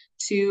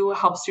to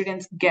help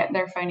students get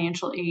their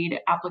financial aid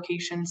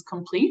applications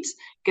complete,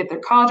 get their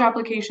college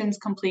applications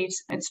complete.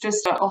 It's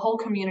just a whole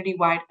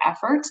community-wide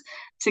effort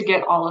to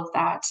get all of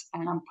that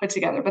put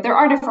together. But there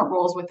are different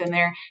roles within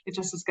there. It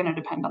just is going to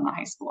depend on the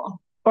high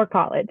school. Or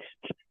college.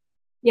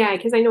 Yeah,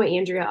 because I know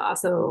Andrea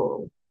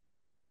also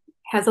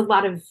has a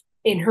lot of,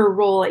 in her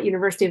role at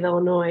University of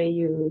Illinois,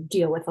 you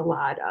deal with a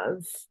lot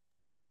of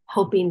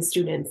helping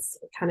students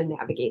kind of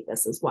navigate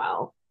this as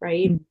well,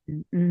 right?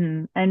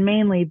 Mm-hmm. And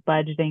mainly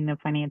budgeting the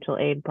financial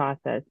aid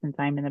process, since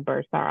I'm in the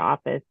Bursar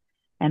office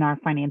and our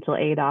financial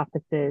aid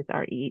offices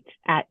are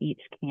at each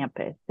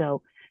campus.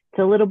 So it's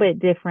a little bit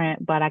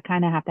different, but I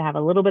kind of have to have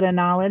a little bit of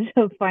knowledge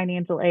of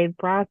financial aid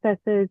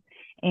processes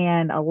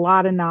and a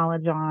lot of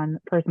knowledge on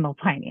personal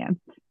finance.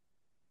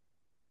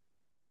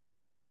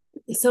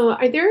 So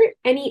are there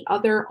any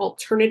other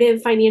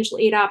alternative financial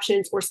aid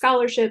options or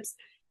scholarships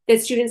that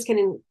students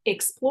can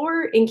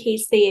explore in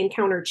case they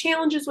encounter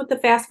challenges with the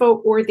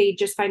FAFSA or they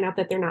just find out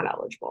that they're not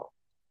eligible?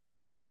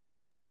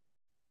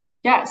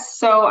 Yes,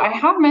 so I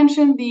have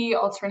mentioned the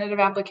alternative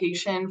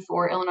application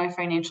for Illinois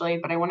financial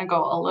aid, but I want to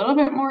go a little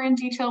bit more in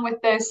detail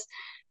with this.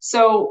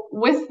 So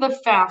with the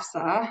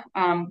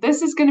FAFSA,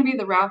 this is going to be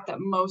the route that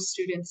most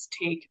students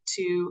take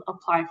to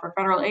apply for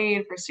federal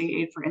aid, for state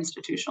aid, for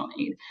institutional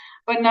aid.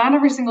 But not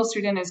every single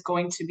student is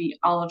going to be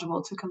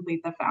eligible to complete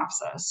the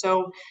FAFSA.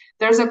 So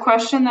there's a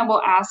question that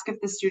will ask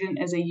if the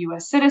student is a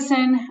U.S.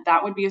 citizen.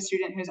 That would be a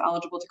student who's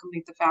eligible to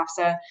complete the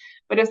FAFSA.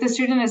 But if the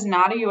student is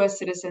not a U.S.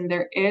 citizen,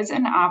 there is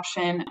an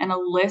option and a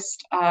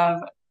list of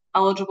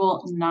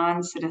eligible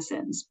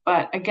non-citizens.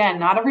 But again,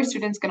 not every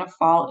student's going to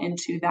fall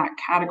into that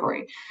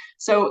category.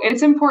 So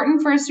it's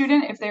important for a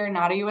student, if they're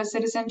not a U.S.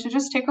 citizen, to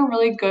just take a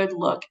really good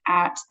look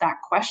at that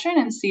question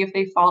and see if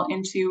they fall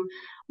into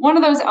one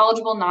of those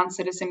eligible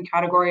non-citizen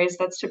categories.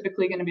 That's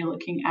typically going to be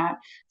looking at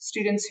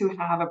students who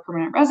have a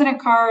permanent resident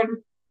card,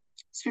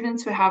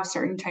 students who have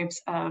certain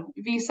types of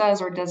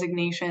visas or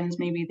designations.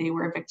 Maybe they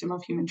were a victim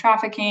of human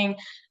trafficking.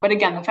 But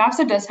again, the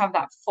FAFSA does have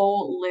that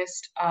full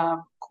list of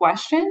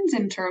questions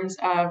in terms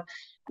of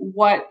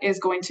what is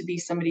going to be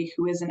somebody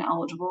who is an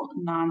eligible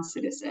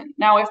non-citizen.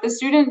 Now, if the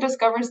student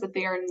discovers that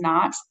they are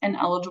not an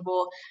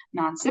eligible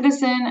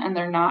non-citizen and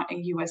they're not a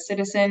U.S.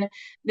 citizen,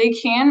 they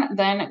can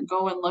then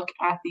go and look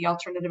at the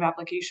alternative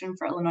application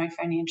for Illinois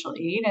financial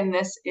aid. And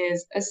this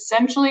is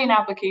essentially an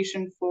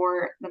application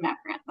for the MAP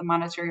grant, the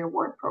Monetary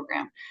Award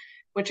Program,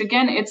 which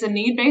again, it's a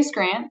need-based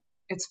grant.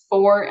 It's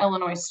for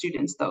Illinois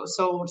students though.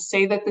 So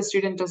say that the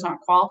student does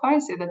not qualify,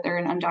 say that they're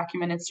an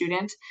undocumented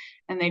student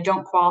and they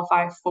don't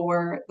qualify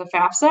for the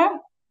FAFSA,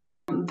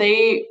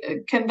 they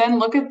can then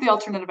look at the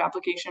alternative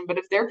application. But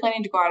if they're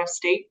planning to go out of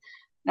state,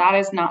 that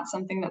is not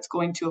something that's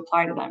going to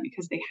apply to them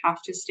because they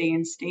have to stay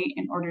in state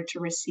in order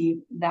to receive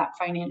that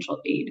financial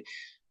aid.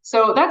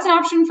 So that's an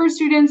option for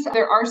students.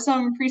 There are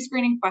some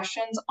pre-screening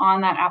questions on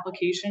that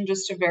application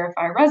just to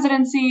verify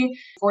residency.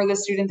 For the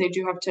student, they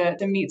do have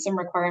to meet some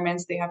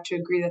requirements. They have to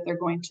agree that they're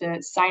going to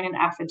sign an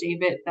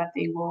affidavit that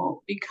they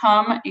will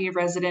become a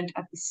resident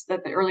at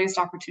the earliest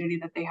opportunity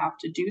that they have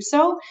to do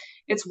so.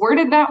 It's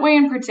worded that way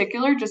in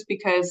particular just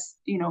because,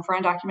 for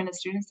undocumented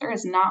students, there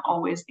is not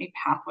always a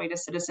pathway to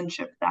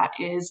citizenship that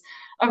is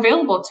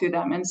available to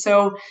them. And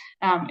so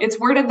it's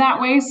worded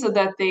that way so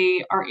that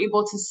they are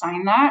able to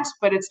sign that,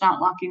 but it's not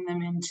locking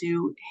them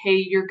into, hey,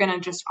 you're going to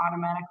just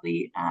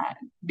automatically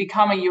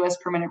become a U.S.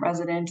 permanent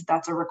resident.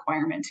 That's a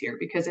requirement here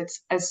because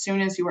it's as soon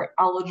as you are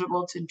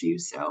eligible to do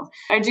so.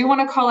 I do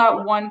want to call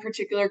out one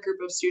particular group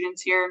of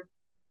students here,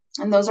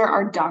 and those are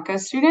our DACA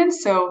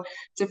students, so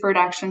Deferred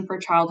Action for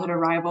Childhood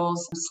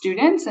Arrivals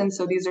students. And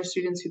so these are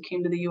students who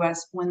came to the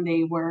U.S. when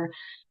they were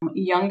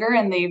younger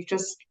and they've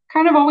just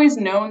kind of always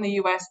known the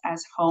U.S.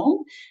 as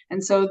home.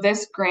 And so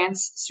this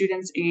grants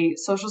students a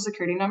social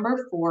security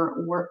number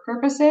for work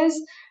purposes.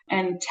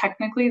 And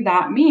technically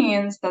that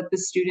means that the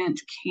student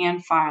can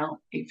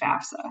file a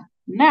FAFSA.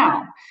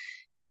 Now,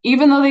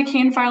 even though they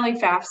can file a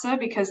FAFSA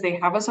because they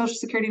have a social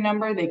security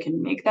number, they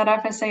can make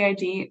that FSA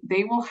ID,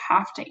 they will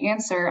have to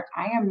answer,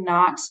 I am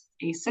not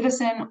a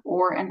citizen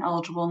or an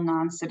eligible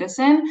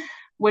non-citizen,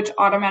 which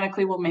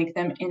automatically will make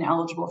them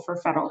ineligible for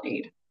federal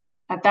aid.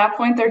 At that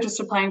point, they're just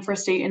applying for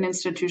state and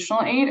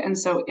institutional aid. And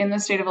so in the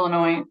state of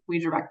Illinois, we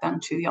direct them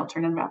to the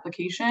alternative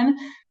application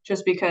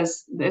just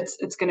because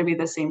it's going to be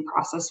the same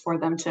process for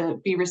them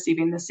to be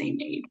receiving the same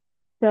aid.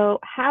 So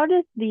how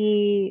does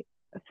the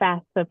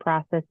FAFSA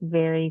process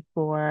vary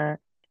for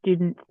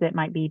students that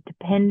might be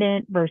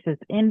dependent versus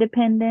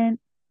independent?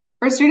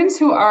 For students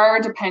who are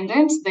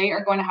dependent, they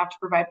are going to have to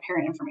provide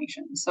parent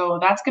information. So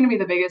that's going to be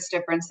the biggest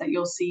difference that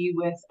you'll see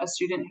with a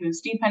student who's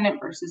dependent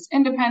versus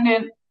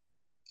independent,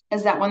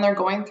 is that when they're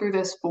going through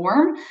this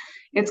form,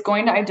 it's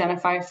going to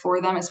identify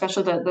for them,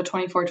 especially the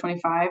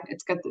 2425.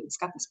 It's got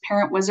this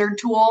parent wizard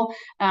tool,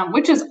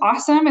 which is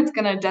awesome. It's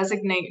going to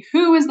designate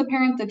who is the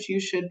parent that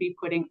you should be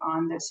putting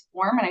on this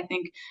form. And I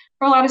think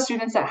for a lot of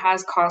students that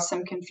has caused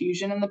some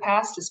confusion in the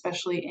past,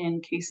 especially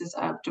in cases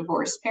of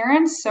divorced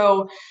parents.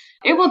 So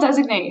it will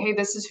designate, hey,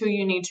 this is who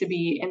you need to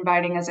be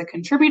inviting as a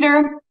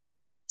contributor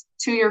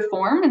to your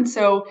form. And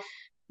so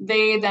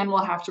they then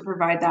will have to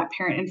provide that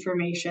parent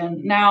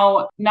information.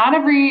 Now, not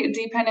every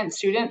dependent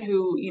student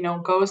who,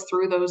 goes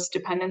through those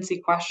dependency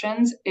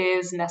questions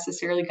is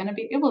necessarily going to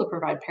be able to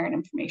provide parent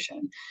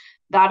information.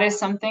 That is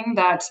something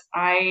that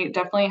I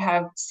definitely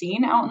have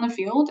seen out in the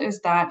field,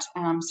 is that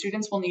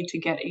students will need to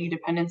get a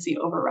dependency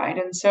override.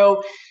 And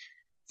so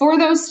for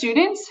those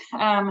students,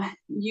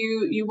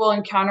 you will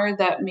encounter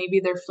that maybe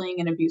they're fleeing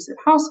an abusive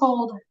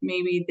household,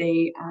 maybe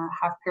they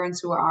have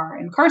parents who are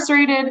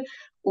incarcerated,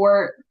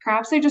 or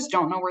perhaps they just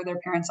don't know where their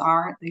parents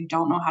are. They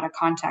don't know how to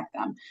contact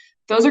them.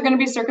 Those are going to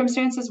be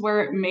circumstances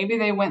where maybe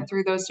they went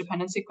through those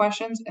dependency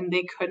questions and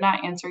they could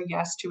not answer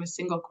yes to a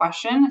single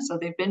question. So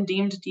they've been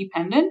deemed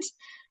dependent,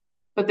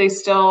 but they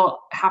still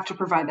have to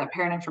provide that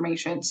parent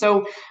information.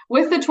 So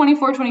with the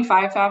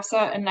 2425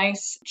 FAFSA, a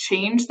nice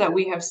change that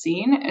we have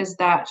seen is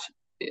that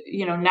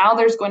now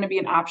there's going to be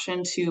an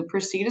option to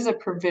proceed as a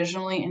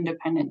provisionally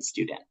independent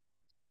student.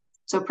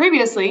 So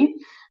previously,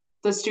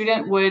 the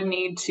student would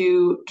need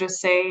to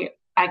just say,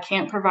 I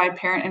can't provide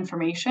parent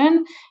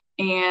information,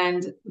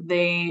 and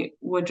they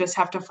would just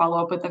have to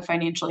follow up with the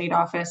financial aid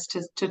office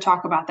to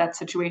talk about that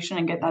situation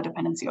and get that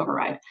dependency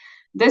override.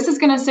 This is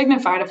going to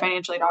signify to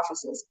financial aid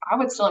offices. I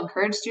would still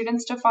encourage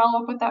students to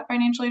follow up with that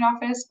financial aid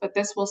office, but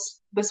this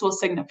will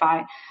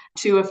signify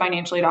to a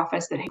financial aid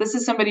office that, hey, this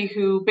is somebody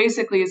who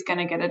basically is going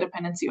to get a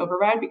dependency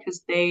override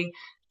because they,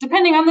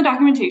 depending on the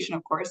documentation,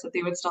 of course, that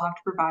they would still have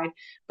to provide,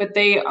 but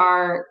they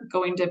are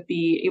going to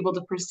be able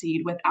to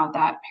proceed without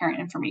that parent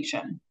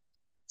information.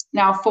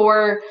 Now,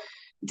 for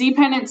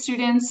dependent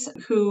students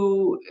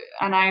who,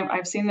 and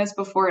I've seen this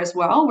before as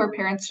well, where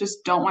parents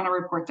just don't want to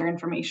report their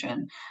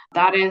information.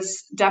 That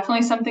is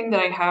definitely something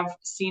that I have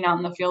seen out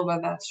in the field, where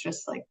that's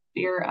just like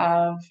fear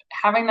of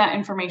having that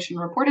information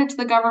reported to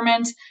the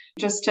government,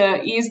 just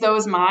to ease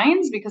those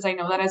minds, because I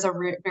know that is a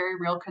very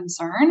real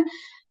concern.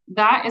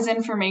 That is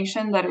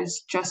information that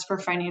is just for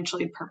financial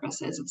aid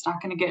purposes. It's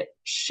not going to get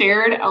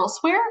shared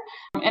elsewhere.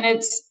 And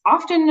it's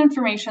often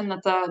information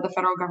that the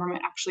federal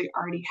government actually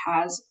already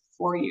has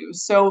for you.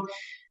 So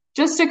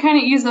just to kind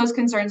of ease those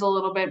concerns a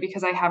little bit,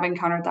 because I have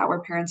encountered that where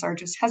parents are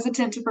just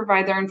hesitant to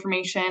provide their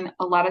information.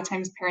 A lot of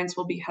times parents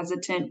will be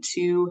hesitant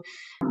to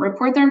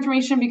report their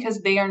information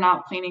because they are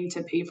not planning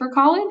to pay for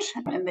college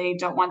and they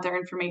don't want their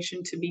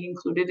information to be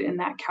included in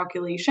that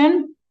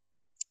calculation.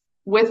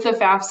 With the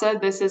FAFSA,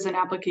 this is an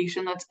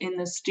application that's in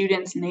the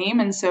student's name.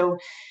 And so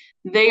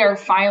they are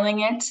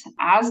filing it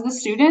as the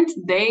student.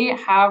 They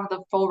have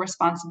the full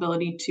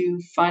responsibility to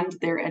fund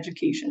their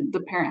education. The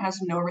parent has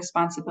no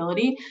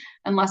responsibility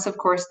unless, of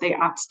course, they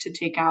opt to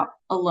take out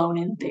a loan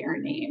in their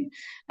name.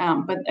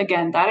 But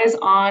again, that is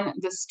on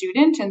the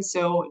student. And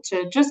so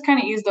to just kind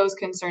of ease those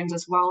concerns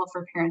as well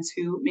for parents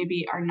who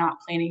maybe are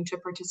not planning to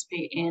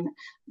participate in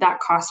that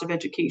cost of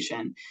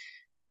education.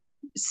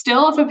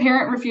 Still, if a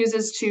parent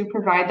refuses to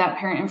provide that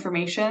parent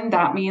information,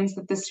 that means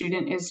that the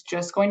student is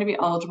just going to be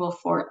eligible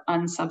for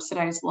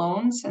unsubsidized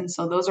loans. And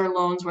so those are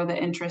loans where the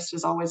interest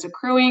is always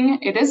accruing.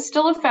 It is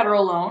still a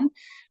federal loan,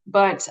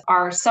 but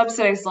our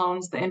subsidized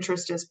loans, the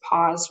interest is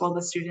paused while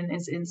the student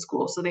is in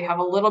school. So they have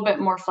a little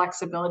bit more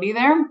flexibility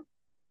there,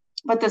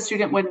 but the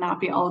student would not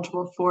be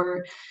eligible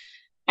for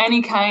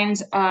any kind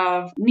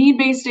of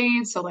need-based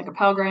aid. So like a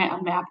Pell Grant,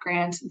 a MAP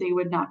grant, they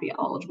would not be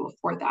eligible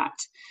for that.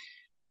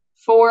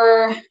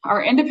 For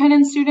our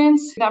independent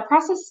students, that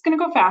process is going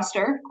to go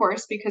faster, of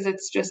course, because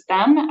it's just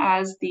them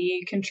as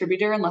the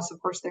contributor, unless, of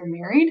course, they're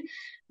married.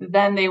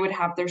 Then they would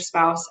have their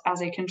spouse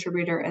as a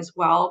contributor as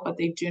well, but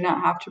they do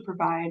not have to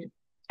provide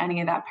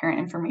any of that parent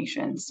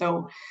information.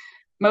 So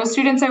most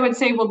students, I would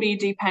say, will be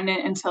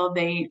dependent until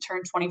they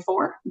turn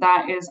 24.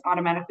 That is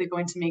automatically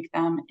going to make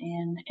them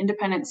an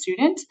independent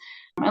student,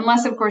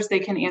 unless, of course, they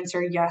can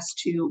answer yes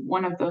to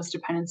one of those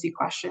dependency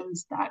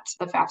questions that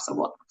the FAFSA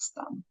will ask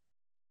them.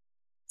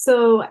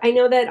 So I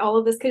know that all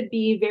of this could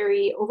be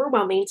very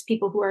overwhelming to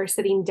people who are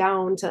sitting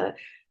down to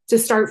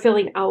start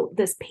filling out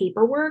this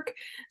paperwork.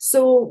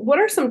 So what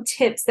are some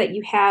tips that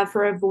you have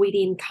for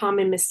avoiding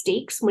common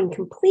mistakes when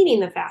completing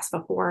the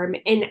FAFSA form?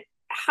 And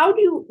how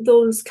do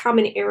those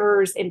common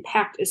errors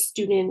impact a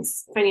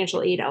student's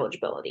financial aid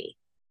eligibility?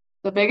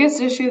 The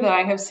biggest issue that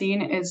I have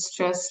seen is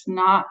just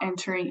not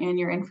entering in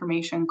your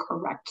information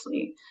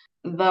correctly.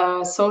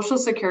 The social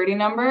security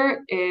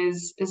number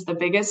is the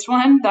biggest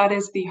one. That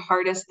is the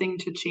hardest thing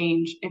to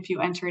change if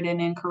you enter it in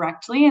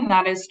incorrectly. And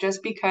that is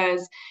just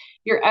because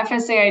your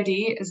FSA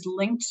ID is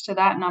linked to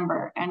that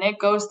number and it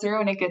goes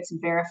through and it gets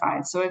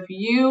verified. So if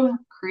you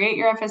create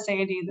your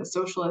FSA ID, the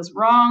social is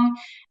wrong,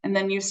 and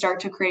then you start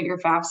to create your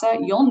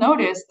FAFSA, you'll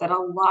notice that a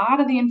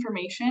lot of the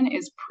information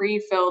is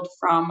pre-filled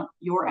from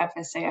your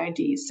FSA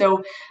ID.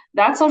 So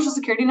that social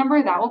security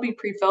number, that will be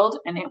pre-filled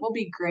and it will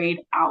be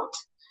grayed out.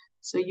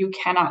 So you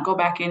cannot go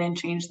back in and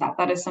change that.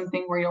 That is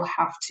something where you'll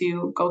have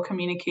to go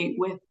communicate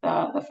with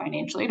the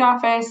financial aid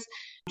office,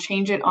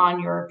 change it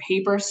on your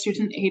paper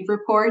student aid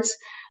reports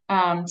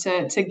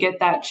to get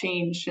that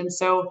changed. And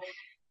so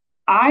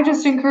I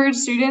just encourage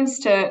students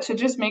to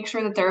just make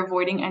sure that they're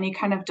avoiding any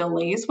kind of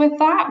delays with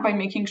that by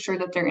making sure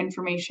that their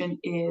information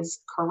is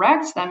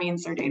correct. That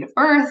means their date of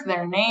birth,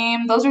 their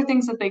name. Those are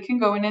things that they can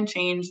go in and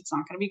change. It's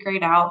not going to be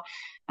grayed out.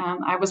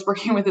 I was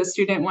working with a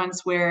student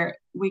once where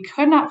we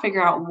could not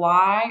figure out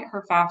why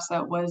her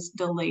FAFSA was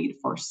delayed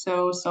for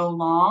so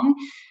long.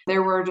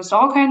 There were just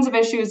all kinds of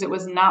issues. It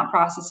was not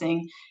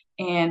processing.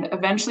 And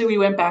eventually we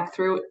went back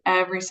through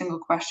every single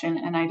question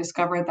and I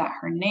discovered that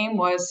her name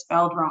was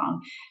spelled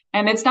wrong.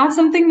 And it's not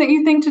something that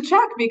you think to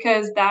check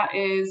because that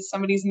is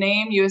somebody's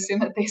name. You assume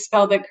that they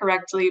spelled it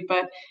correctly,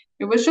 but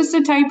it was just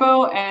a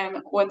typo. And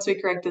once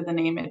we corrected the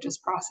name, it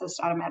just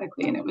processed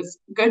automatically and it was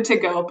good to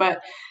go.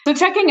 But so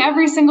checking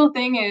every single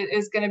thing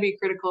is going to be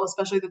critical,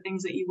 especially the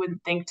things that you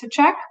wouldn't think to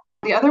check.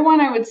 The other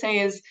one I would say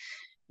is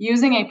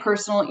using a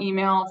personal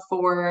email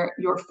for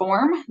your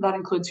form. That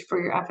includes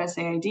for your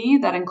FSA ID,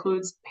 that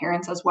includes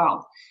parents as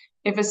well.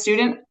 If a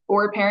student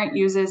or a parent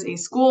uses a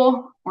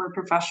school or a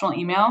professional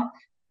email,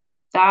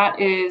 that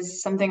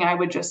is something I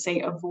would just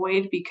say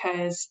avoid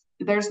because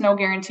there's no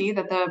guarantee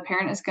that the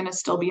parent is going to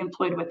still be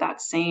employed with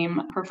that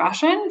same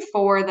profession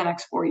for the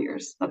next 4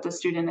 years that the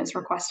student is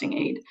requesting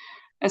aid.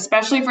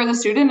 Especially for the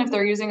student, if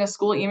they're using a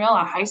school email,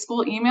 a high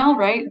school email,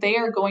 right? They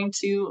are going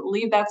to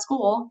leave that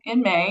school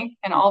in May.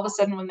 And all of a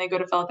sudden, when they go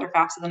to fill out their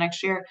FAFSA the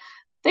next year,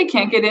 they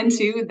can't get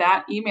into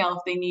that email if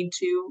they need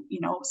to,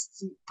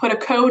 put a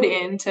code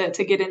in to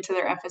get into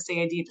their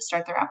FSA ID to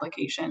start their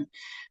application.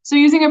 So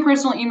using a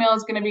personal email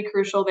is going to be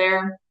crucial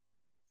there.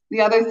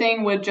 The other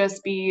thing would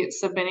just be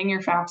submitting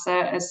your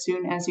FAFSA as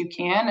soon as you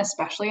can,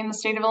 especially in the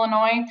state of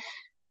Illinois.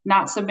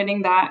 Not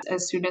submitting that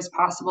as soon as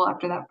possible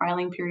after that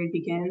filing period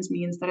begins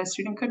means that a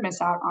student could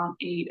miss out on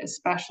aid,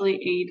 especially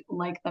aid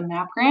like the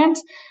MAP grant.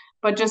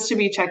 But just to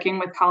be checking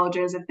with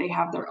colleges if they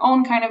have their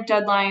own kind of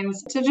deadlines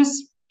to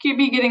just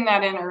be getting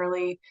that in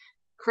early.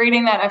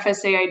 Creating that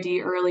FSA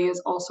ID early is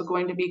also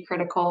going to be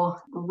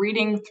critical.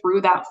 Reading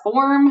through that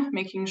form,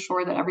 making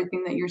sure that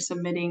everything that you're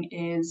submitting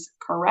is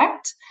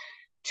correct.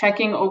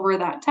 Checking over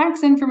that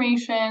tax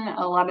information.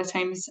 A lot of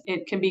times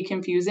it can be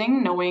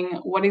confusing knowing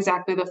what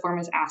exactly the form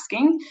is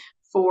asking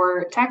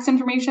for tax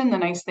information. The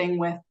nice thing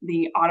with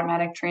the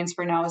automatic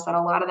transfer now is that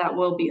a lot of that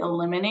will be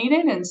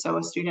eliminated. And so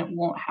a student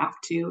won't have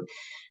to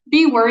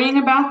be worrying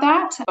about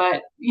that.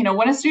 But,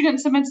 when a student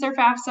submits their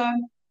FAFSA,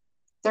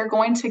 they're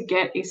going to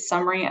get a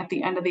summary at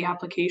the end of the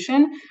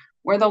application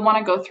where they'll want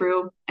to go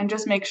through and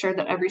just make sure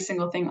that every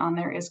single thing on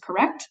there is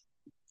correct,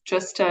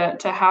 just to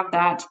have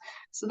that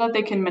so that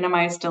they can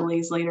minimize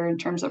delays later in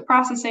terms of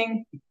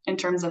processing, in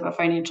terms of a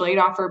financial aid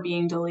offer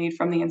being delayed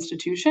from the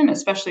institution,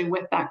 especially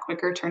with that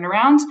quicker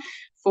turnaround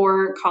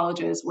for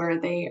colleges where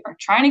they are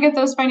trying to get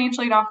those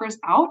financial aid offers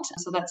out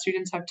so that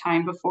students have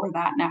time before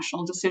that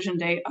national decision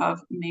day of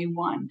May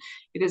 1.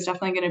 It is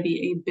definitely going to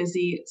be a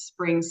busy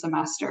spring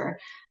semester.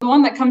 The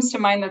one that comes to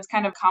mind that's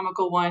kind of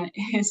comical one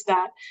is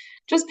that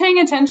just paying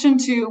attention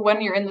to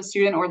when you're in the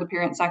student or the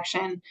parent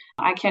section.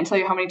 I can't tell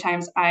you how many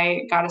times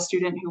I got a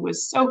student who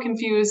was so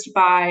confused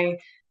by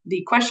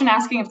the question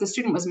asking if the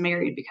student was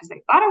married because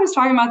they thought I was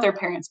talking about their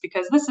parents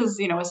because this is,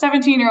 a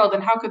 17-year-old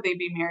and how could they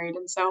be married?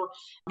 And so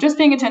just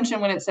paying attention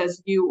when it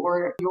says you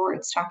or your,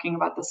 it's talking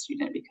about the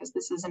student because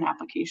this is an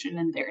application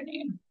in their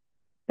name.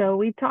 So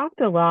we talked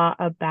a lot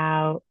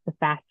about the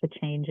FAFSA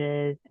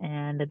changes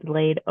and the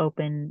delayed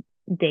open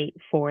date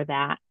for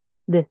that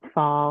this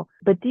fall,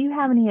 but do you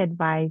have any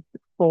advice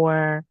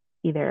for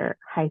either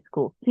high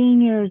school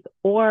seniors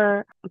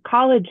or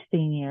college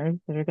seniors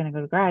that are going to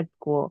go to grad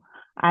school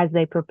as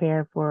they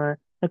prepare for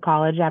the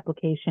college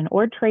application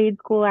or trade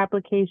school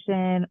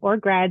application or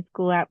grad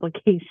school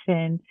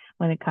application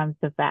when it comes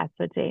to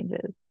FAFSA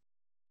changes?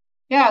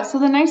 Yeah, so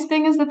the nice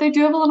thing is that they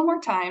do have a little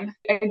more time.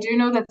 I do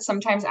know that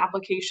sometimes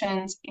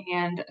applications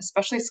and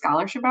especially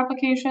scholarship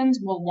applications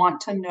will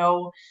want to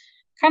know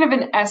kind of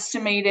an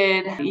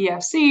estimated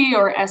EFC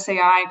or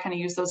SAI, kind of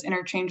use those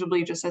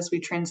interchangeably just as we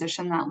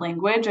transition that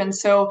language. And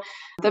so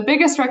the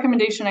biggest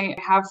recommendation I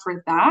have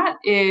for that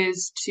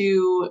is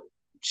to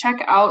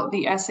check out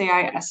the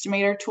SAI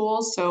estimator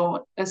tools.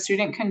 So a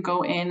student can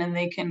go in and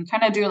they can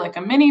kind of do like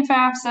a mini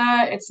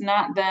FAFSA. It's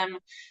not them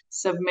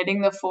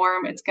submitting the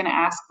form. It's going to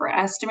ask for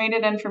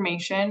estimated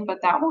information,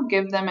 but that will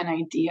give them an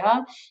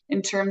idea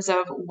in terms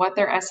of what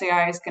their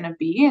SAI is going to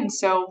be. And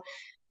so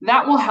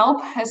that will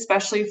help,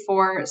 especially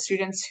for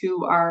students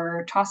who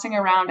are tossing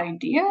around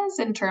ideas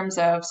in terms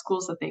of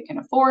schools that they can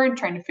afford,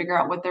 trying to figure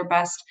out what their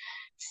best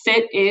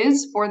fit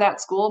is for that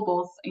school,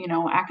 both,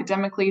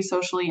 academically,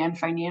 socially, and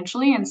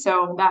financially. And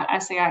so that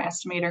SAI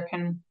estimator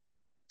can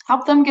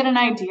help them get an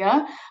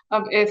idea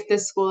of if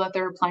this school that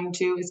they're applying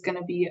to is going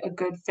to be a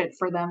good fit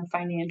for them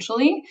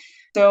financially.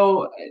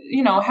 So,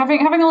 having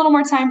a little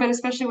more time, but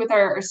especially with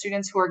our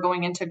students who are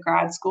going into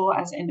grad school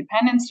as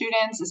independent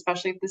students,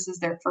 especially if this is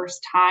their first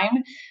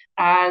time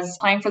as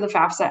applying for the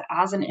FAFSA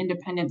as an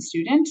independent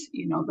student,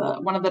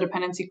 one of the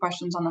dependency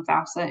questions on the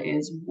FAFSA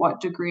is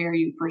what degree are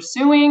you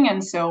pursuing?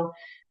 And so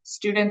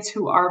students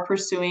who are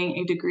pursuing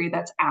a degree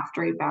that's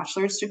after a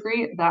bachelor's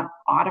degree, that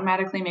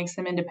automatically makes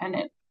them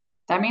independent.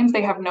 That means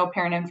they have no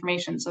parent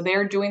information. So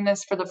they're doing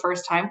this for the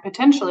first time,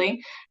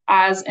 potentially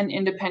as an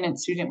independent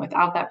student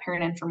without that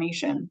parent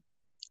information.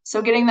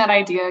 So getting that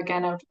idea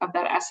again of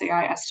that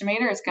SAI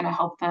estimator is going to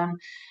help them,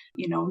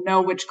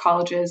 know which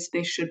colleges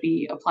they should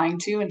be applying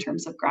to in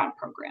terms of grad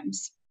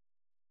programs.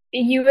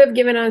 You have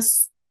given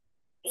us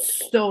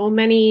so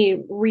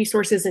many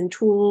resources and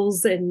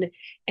tools and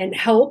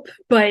help,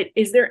 but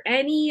is there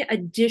any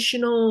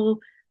additional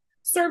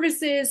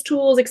services,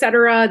 tools, et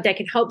cetera, that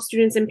can help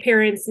students and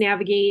parents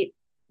navigate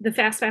the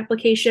FAFSA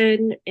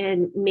application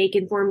and make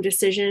informed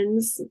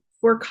decisions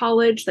for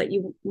college that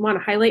you want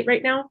to highlight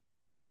right now?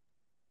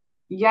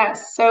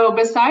 Yes. So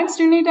besides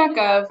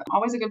student.gov,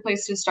 always a good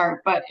place to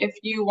start. But if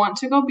you want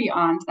to go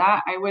beyond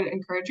that, I would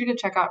encourage you to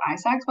check out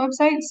ISAC's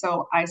website.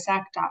 So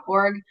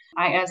isac.org,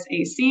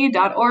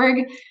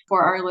 ISAC.org.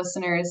 For our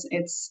listeners,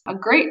 it's a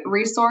great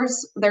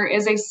resource. There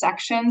is a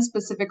section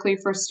specifically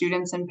for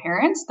students and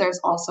parents. There's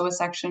also a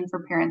section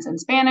for parents in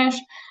Spanish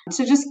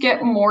to just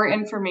get more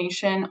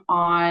information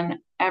on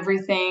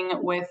everything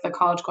with the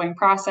college going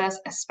process,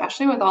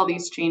 especially with all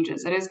these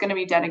changes. It is going to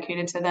be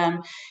dedicated to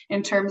them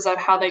in terms of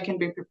how they can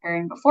be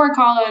preparing before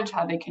college,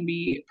 how they can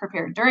be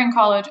prepared during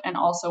college, and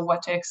also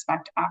what to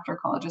expect after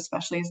college,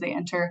 especially as they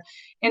enter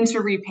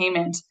into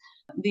repayment.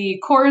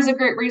 The core is a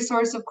great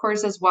resource, of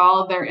course, as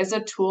well. There is a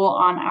tool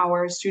on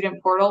our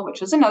student portal,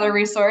 which is another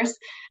resource,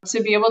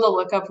 to be able to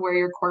look up where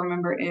your core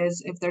member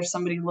is. If there's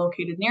somebody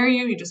located near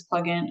you, you just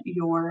plug in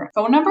your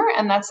phone number.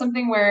 And that's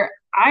something where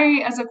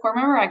as a core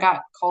member, I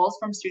got calls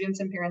from students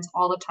and parents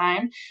all the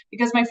time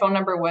because my phone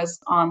number was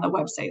on the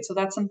website. So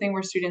that's something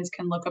where students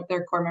can look up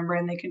their core member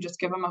and they can just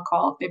give them a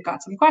call if they've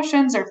got some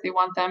questions or if they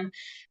want them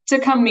to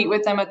come meet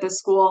with them at the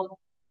school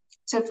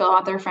to fill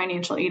out their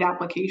financial aid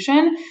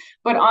application.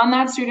 But on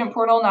that student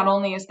portal, not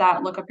only is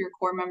that look up your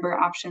core member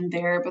option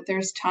there, but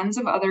there's tons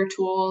of other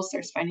tools.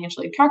 There's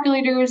financial aid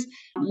calculators.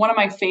 One of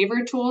my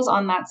favorite tools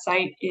on that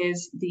site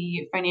is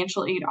the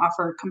financial aid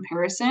offer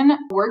comparison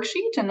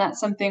worksheet. And that's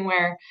something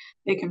where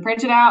they can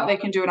print it out, they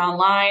can do it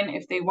online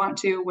if they want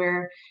to,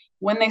 where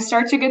when they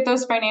start to get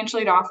those financial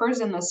aid offers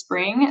in the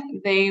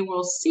spring, they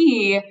will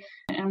see,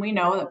 and we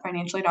know that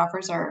financial aid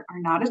offers are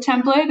not a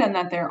template and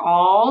that they're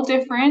all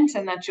different,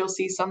 and that you'll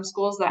see some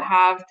schools that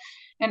have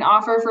an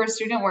offer for a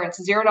student where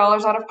it's $0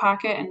 out of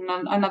pocket, and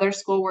another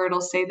school where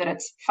it'll say that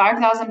it's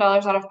 $5,000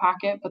 out of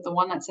pocket, but the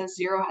one that says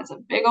zero has a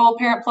big old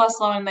Parent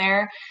Plus loan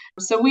there.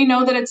 So we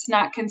know that it's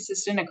not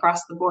consistent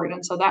across the board.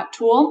 And so that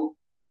tool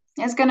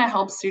is going to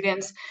help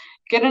students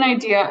get an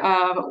idea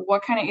of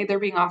what kind of aid they're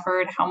being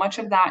offered, how much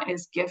of that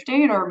is gift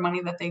aid or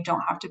money that they don't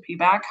have to pay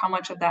back, how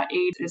much of that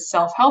aid is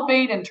self-help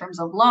aid in terms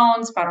of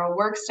loans, federal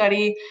work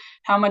study,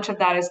 how much of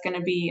that is going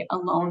to be a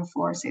loan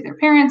for, say, their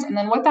parents, and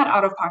then what that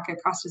out-of-pocket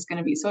cost is going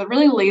to be. So it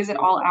really lays it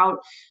all out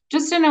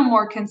just in a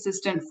more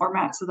consistent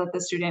format so that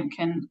the student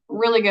can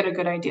really get a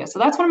good idea. So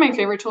that's one of my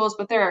favorite tools,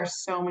 but there are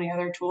so many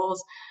other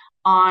tools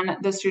on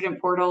the student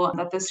portal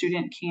that the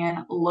student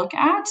can look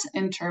at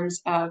in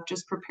terms of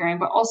just preparing,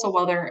 but also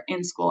while they're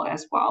in school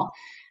as well.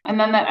 And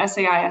then that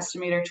SAI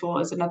estimator tool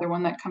is another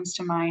one that comes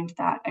to mind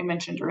that I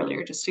mentioned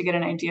earlier, just to get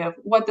an idea of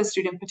what the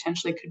student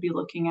potentially could be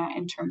looking at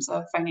in terms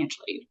of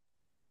financial aid.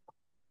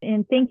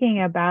 In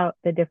thinking about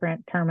the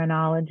different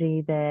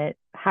terminology that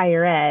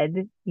higher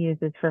ed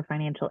uses for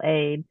financial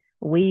aid,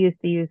 we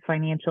used to use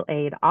financial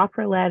aid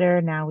offer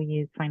letter. Now we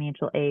use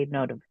financial aid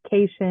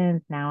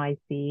notifications. Now I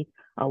see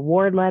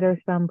award letter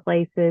some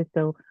places.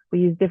 So we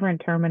use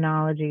different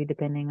terminology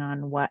depending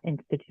on what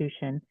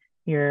institution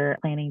you're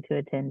planning to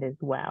attend as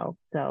well.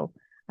 So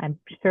I'm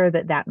sure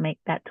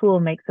that tool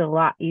makes it a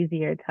lot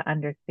easier to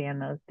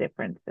understand those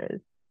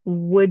differences.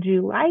 Would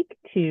you like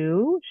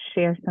to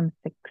share some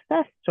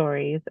success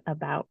stories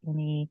about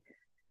any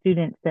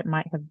students that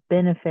might have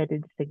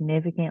benefited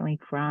significantly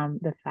from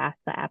the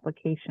FAFSA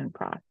application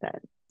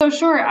process? So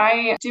sure,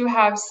 I do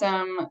have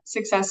some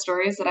success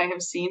stories that I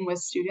have seen with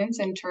students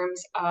in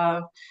terms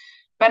of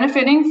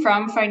benefiting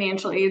from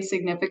financial aid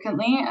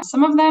significantly.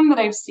 Some of them that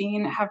I've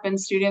seen have been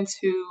students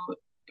who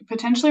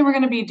potentially were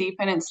going to be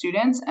dependent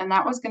students, and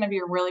that was going to be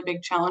a really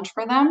big challenge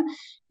for them.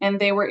 And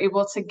they were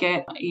able to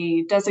get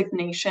a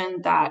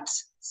designation that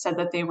said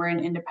that they were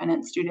an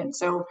independent student.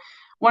 So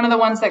one of the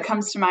ones that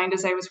comes to mind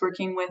is I was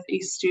working with a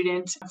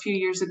student a few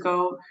years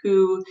ago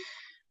who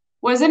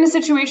was in a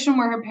situation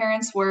where her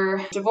parents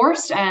were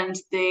divorced, and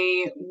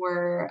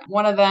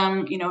one of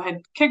them,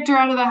 had kicked her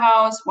out of the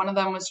house. One of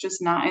them was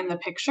just not in the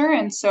picture.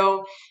 And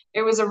so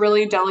it was a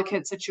really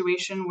delicate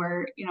situation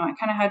where, I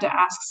kind of had to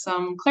ask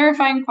some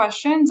clarifying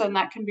questions, and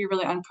that can be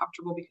really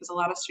uncomfortable because a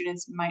lot of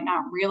students might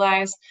not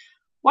realize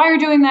why you're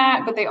doing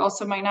that, but they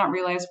also might not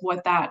realize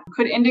what that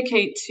could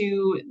indicate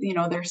to,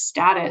 their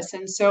status.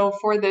 And so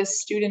for this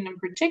student in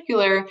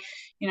particular,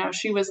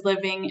 she was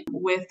living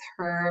with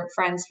her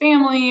friend's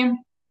family,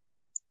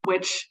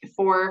 which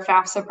for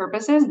FAFSA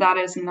purposes, that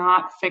is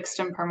not fixed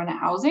and permanent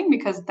housing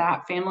because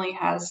that family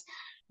has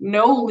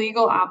no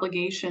legal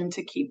obligation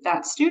to keep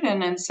that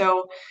student. And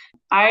so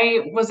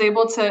I was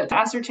able to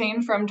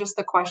ascertain from just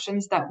the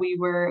questions that we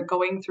were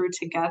going through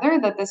together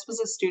that this was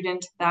a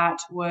student that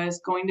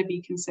was going to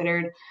be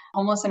considered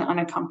homeless and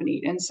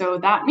unaccompanied. And so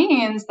that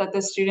means that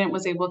the student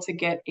was able to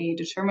get a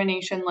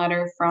determination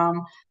letter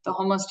from the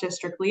homeless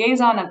district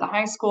liaison at the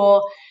high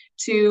school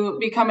to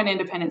become an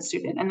independent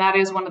student. And that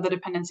is one of the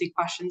dependency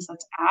questions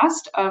that's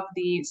asked of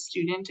the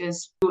student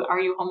is,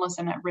 are you homeless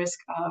and at risk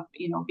of,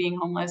 being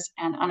homeless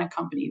and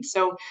unaccompanied?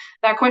 So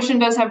that question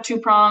does have two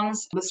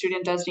prongs. The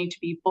student does need to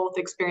be both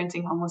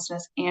experiencing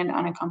homelessness and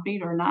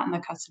unaccompanied or not in the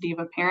custody of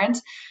a parent.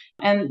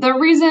 And the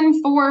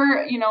reason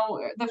for,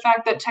 the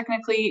fact that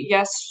technically,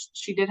 yes,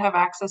 she did have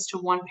access to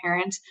one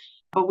parent,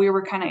 but we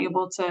were kind of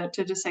able to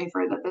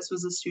decipher that this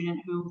was a student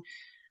who,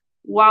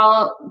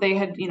 while they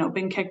had,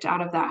 been kicked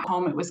out of that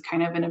home, it was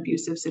kind of an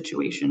abusive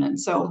situation. And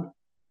so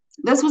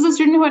this was a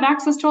student who had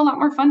access to a lot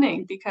more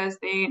funding because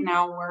they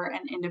now were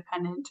an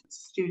independent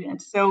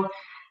student. So,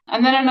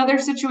 and then another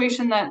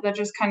situation that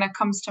just kind of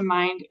comes to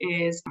mind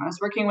is I was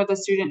working with a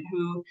student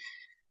who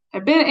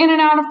had been in and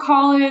out of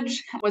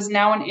college, was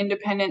now an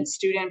independent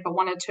student, but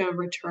wanted to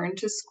return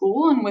to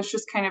school and was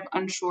just kind of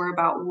unsure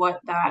about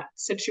what that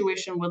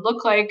situation would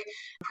look like.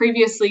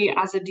 Previously,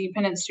 as a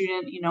dependent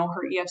student,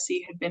 her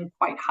EFC had been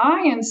quite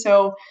high. And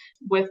so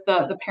with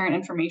the parent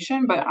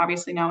information, but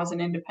obviously now as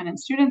an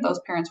independent student,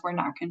 those parents were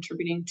not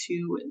contributing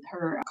to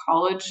her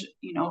college,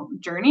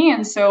 journey.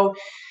 And so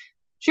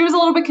she was a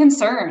little bit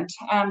concerned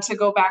to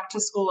go back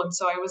to school. And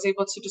so I was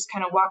able to just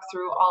kind of walk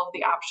through all of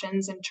the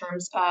options in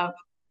terms of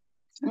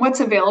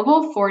what's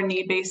available for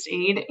need-based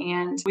aid.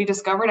 And we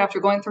discovered after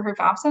going through her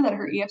FAFSA that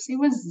her EFC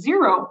was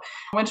 0,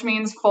 which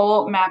means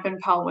full MAP and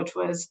Pell, which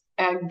was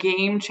a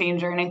game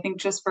changer. And I think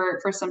just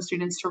for some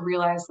students to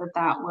realize that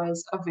that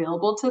was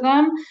available to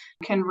them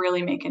can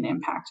really make an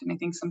impact. And I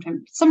think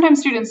sometimes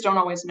students don't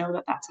always know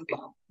that that's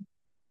available.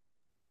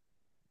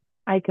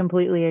 I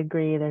completely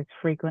agree. There's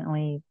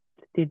frequently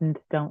students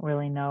don't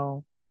really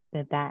know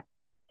that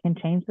can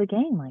change the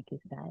game, like you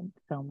said,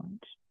 so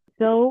much.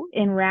 So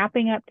in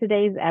wrapping up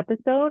today's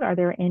episode, are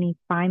there any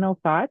final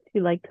thoughts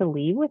you'd like to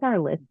leave with our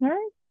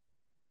listeners?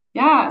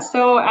 Yeah,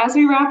 so as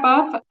we wrap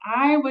up,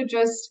 I would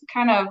just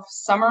kind of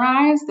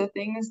summarize the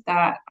things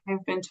that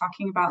I've been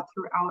talking about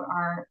throughout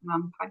our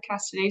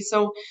podcast today.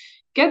 So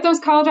get those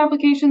college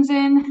applications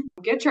in,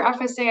 get your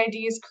FSA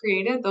IDs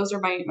created. Those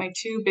are my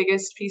two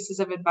biggest pieces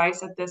of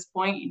advice at this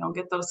point.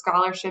 Get those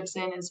scholarships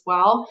in as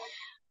well.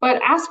 But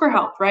ask for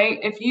help, right?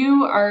 If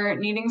you are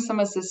needing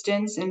some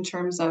assistance in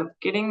terms of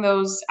getting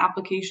those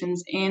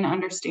applications in,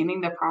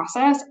 understanding the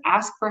process,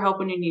 ask for help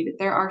when you need it.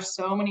 There are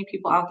so many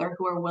people out there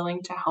who are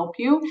willing to help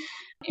you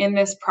in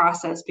this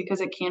process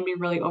because it can be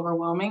really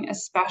overwhelming,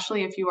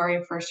 especially if you are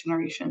a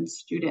first-generation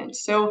student.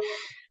 So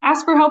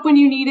ask for help when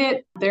you need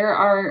it. There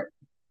are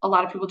a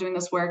lot of people doing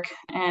this work.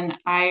 And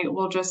I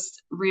will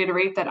just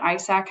reiterate that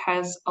ISAC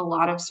has a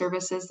lot of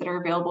services that are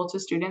available to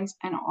students,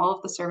 and all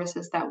of the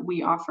services that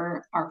we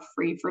offer are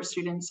free for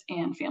students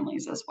and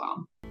families as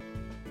well.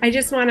 I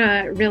just want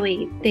to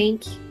really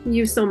thank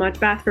you so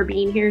much, Beth, for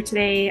being here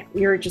today.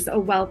 You're just a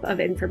wealth of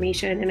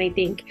information. And I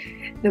think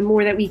the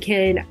more that we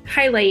can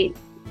highlight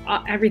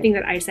everything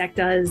that ISAC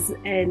does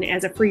and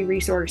as a free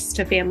resource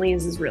to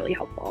families is really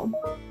helpful.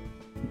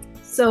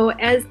 So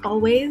as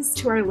always,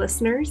 to our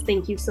listeners,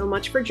 thank you so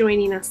much for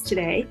joining us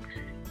today.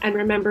 And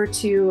remember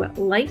to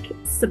like,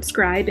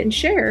 subscribe, and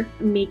share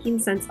Making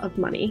Sense of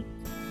Money.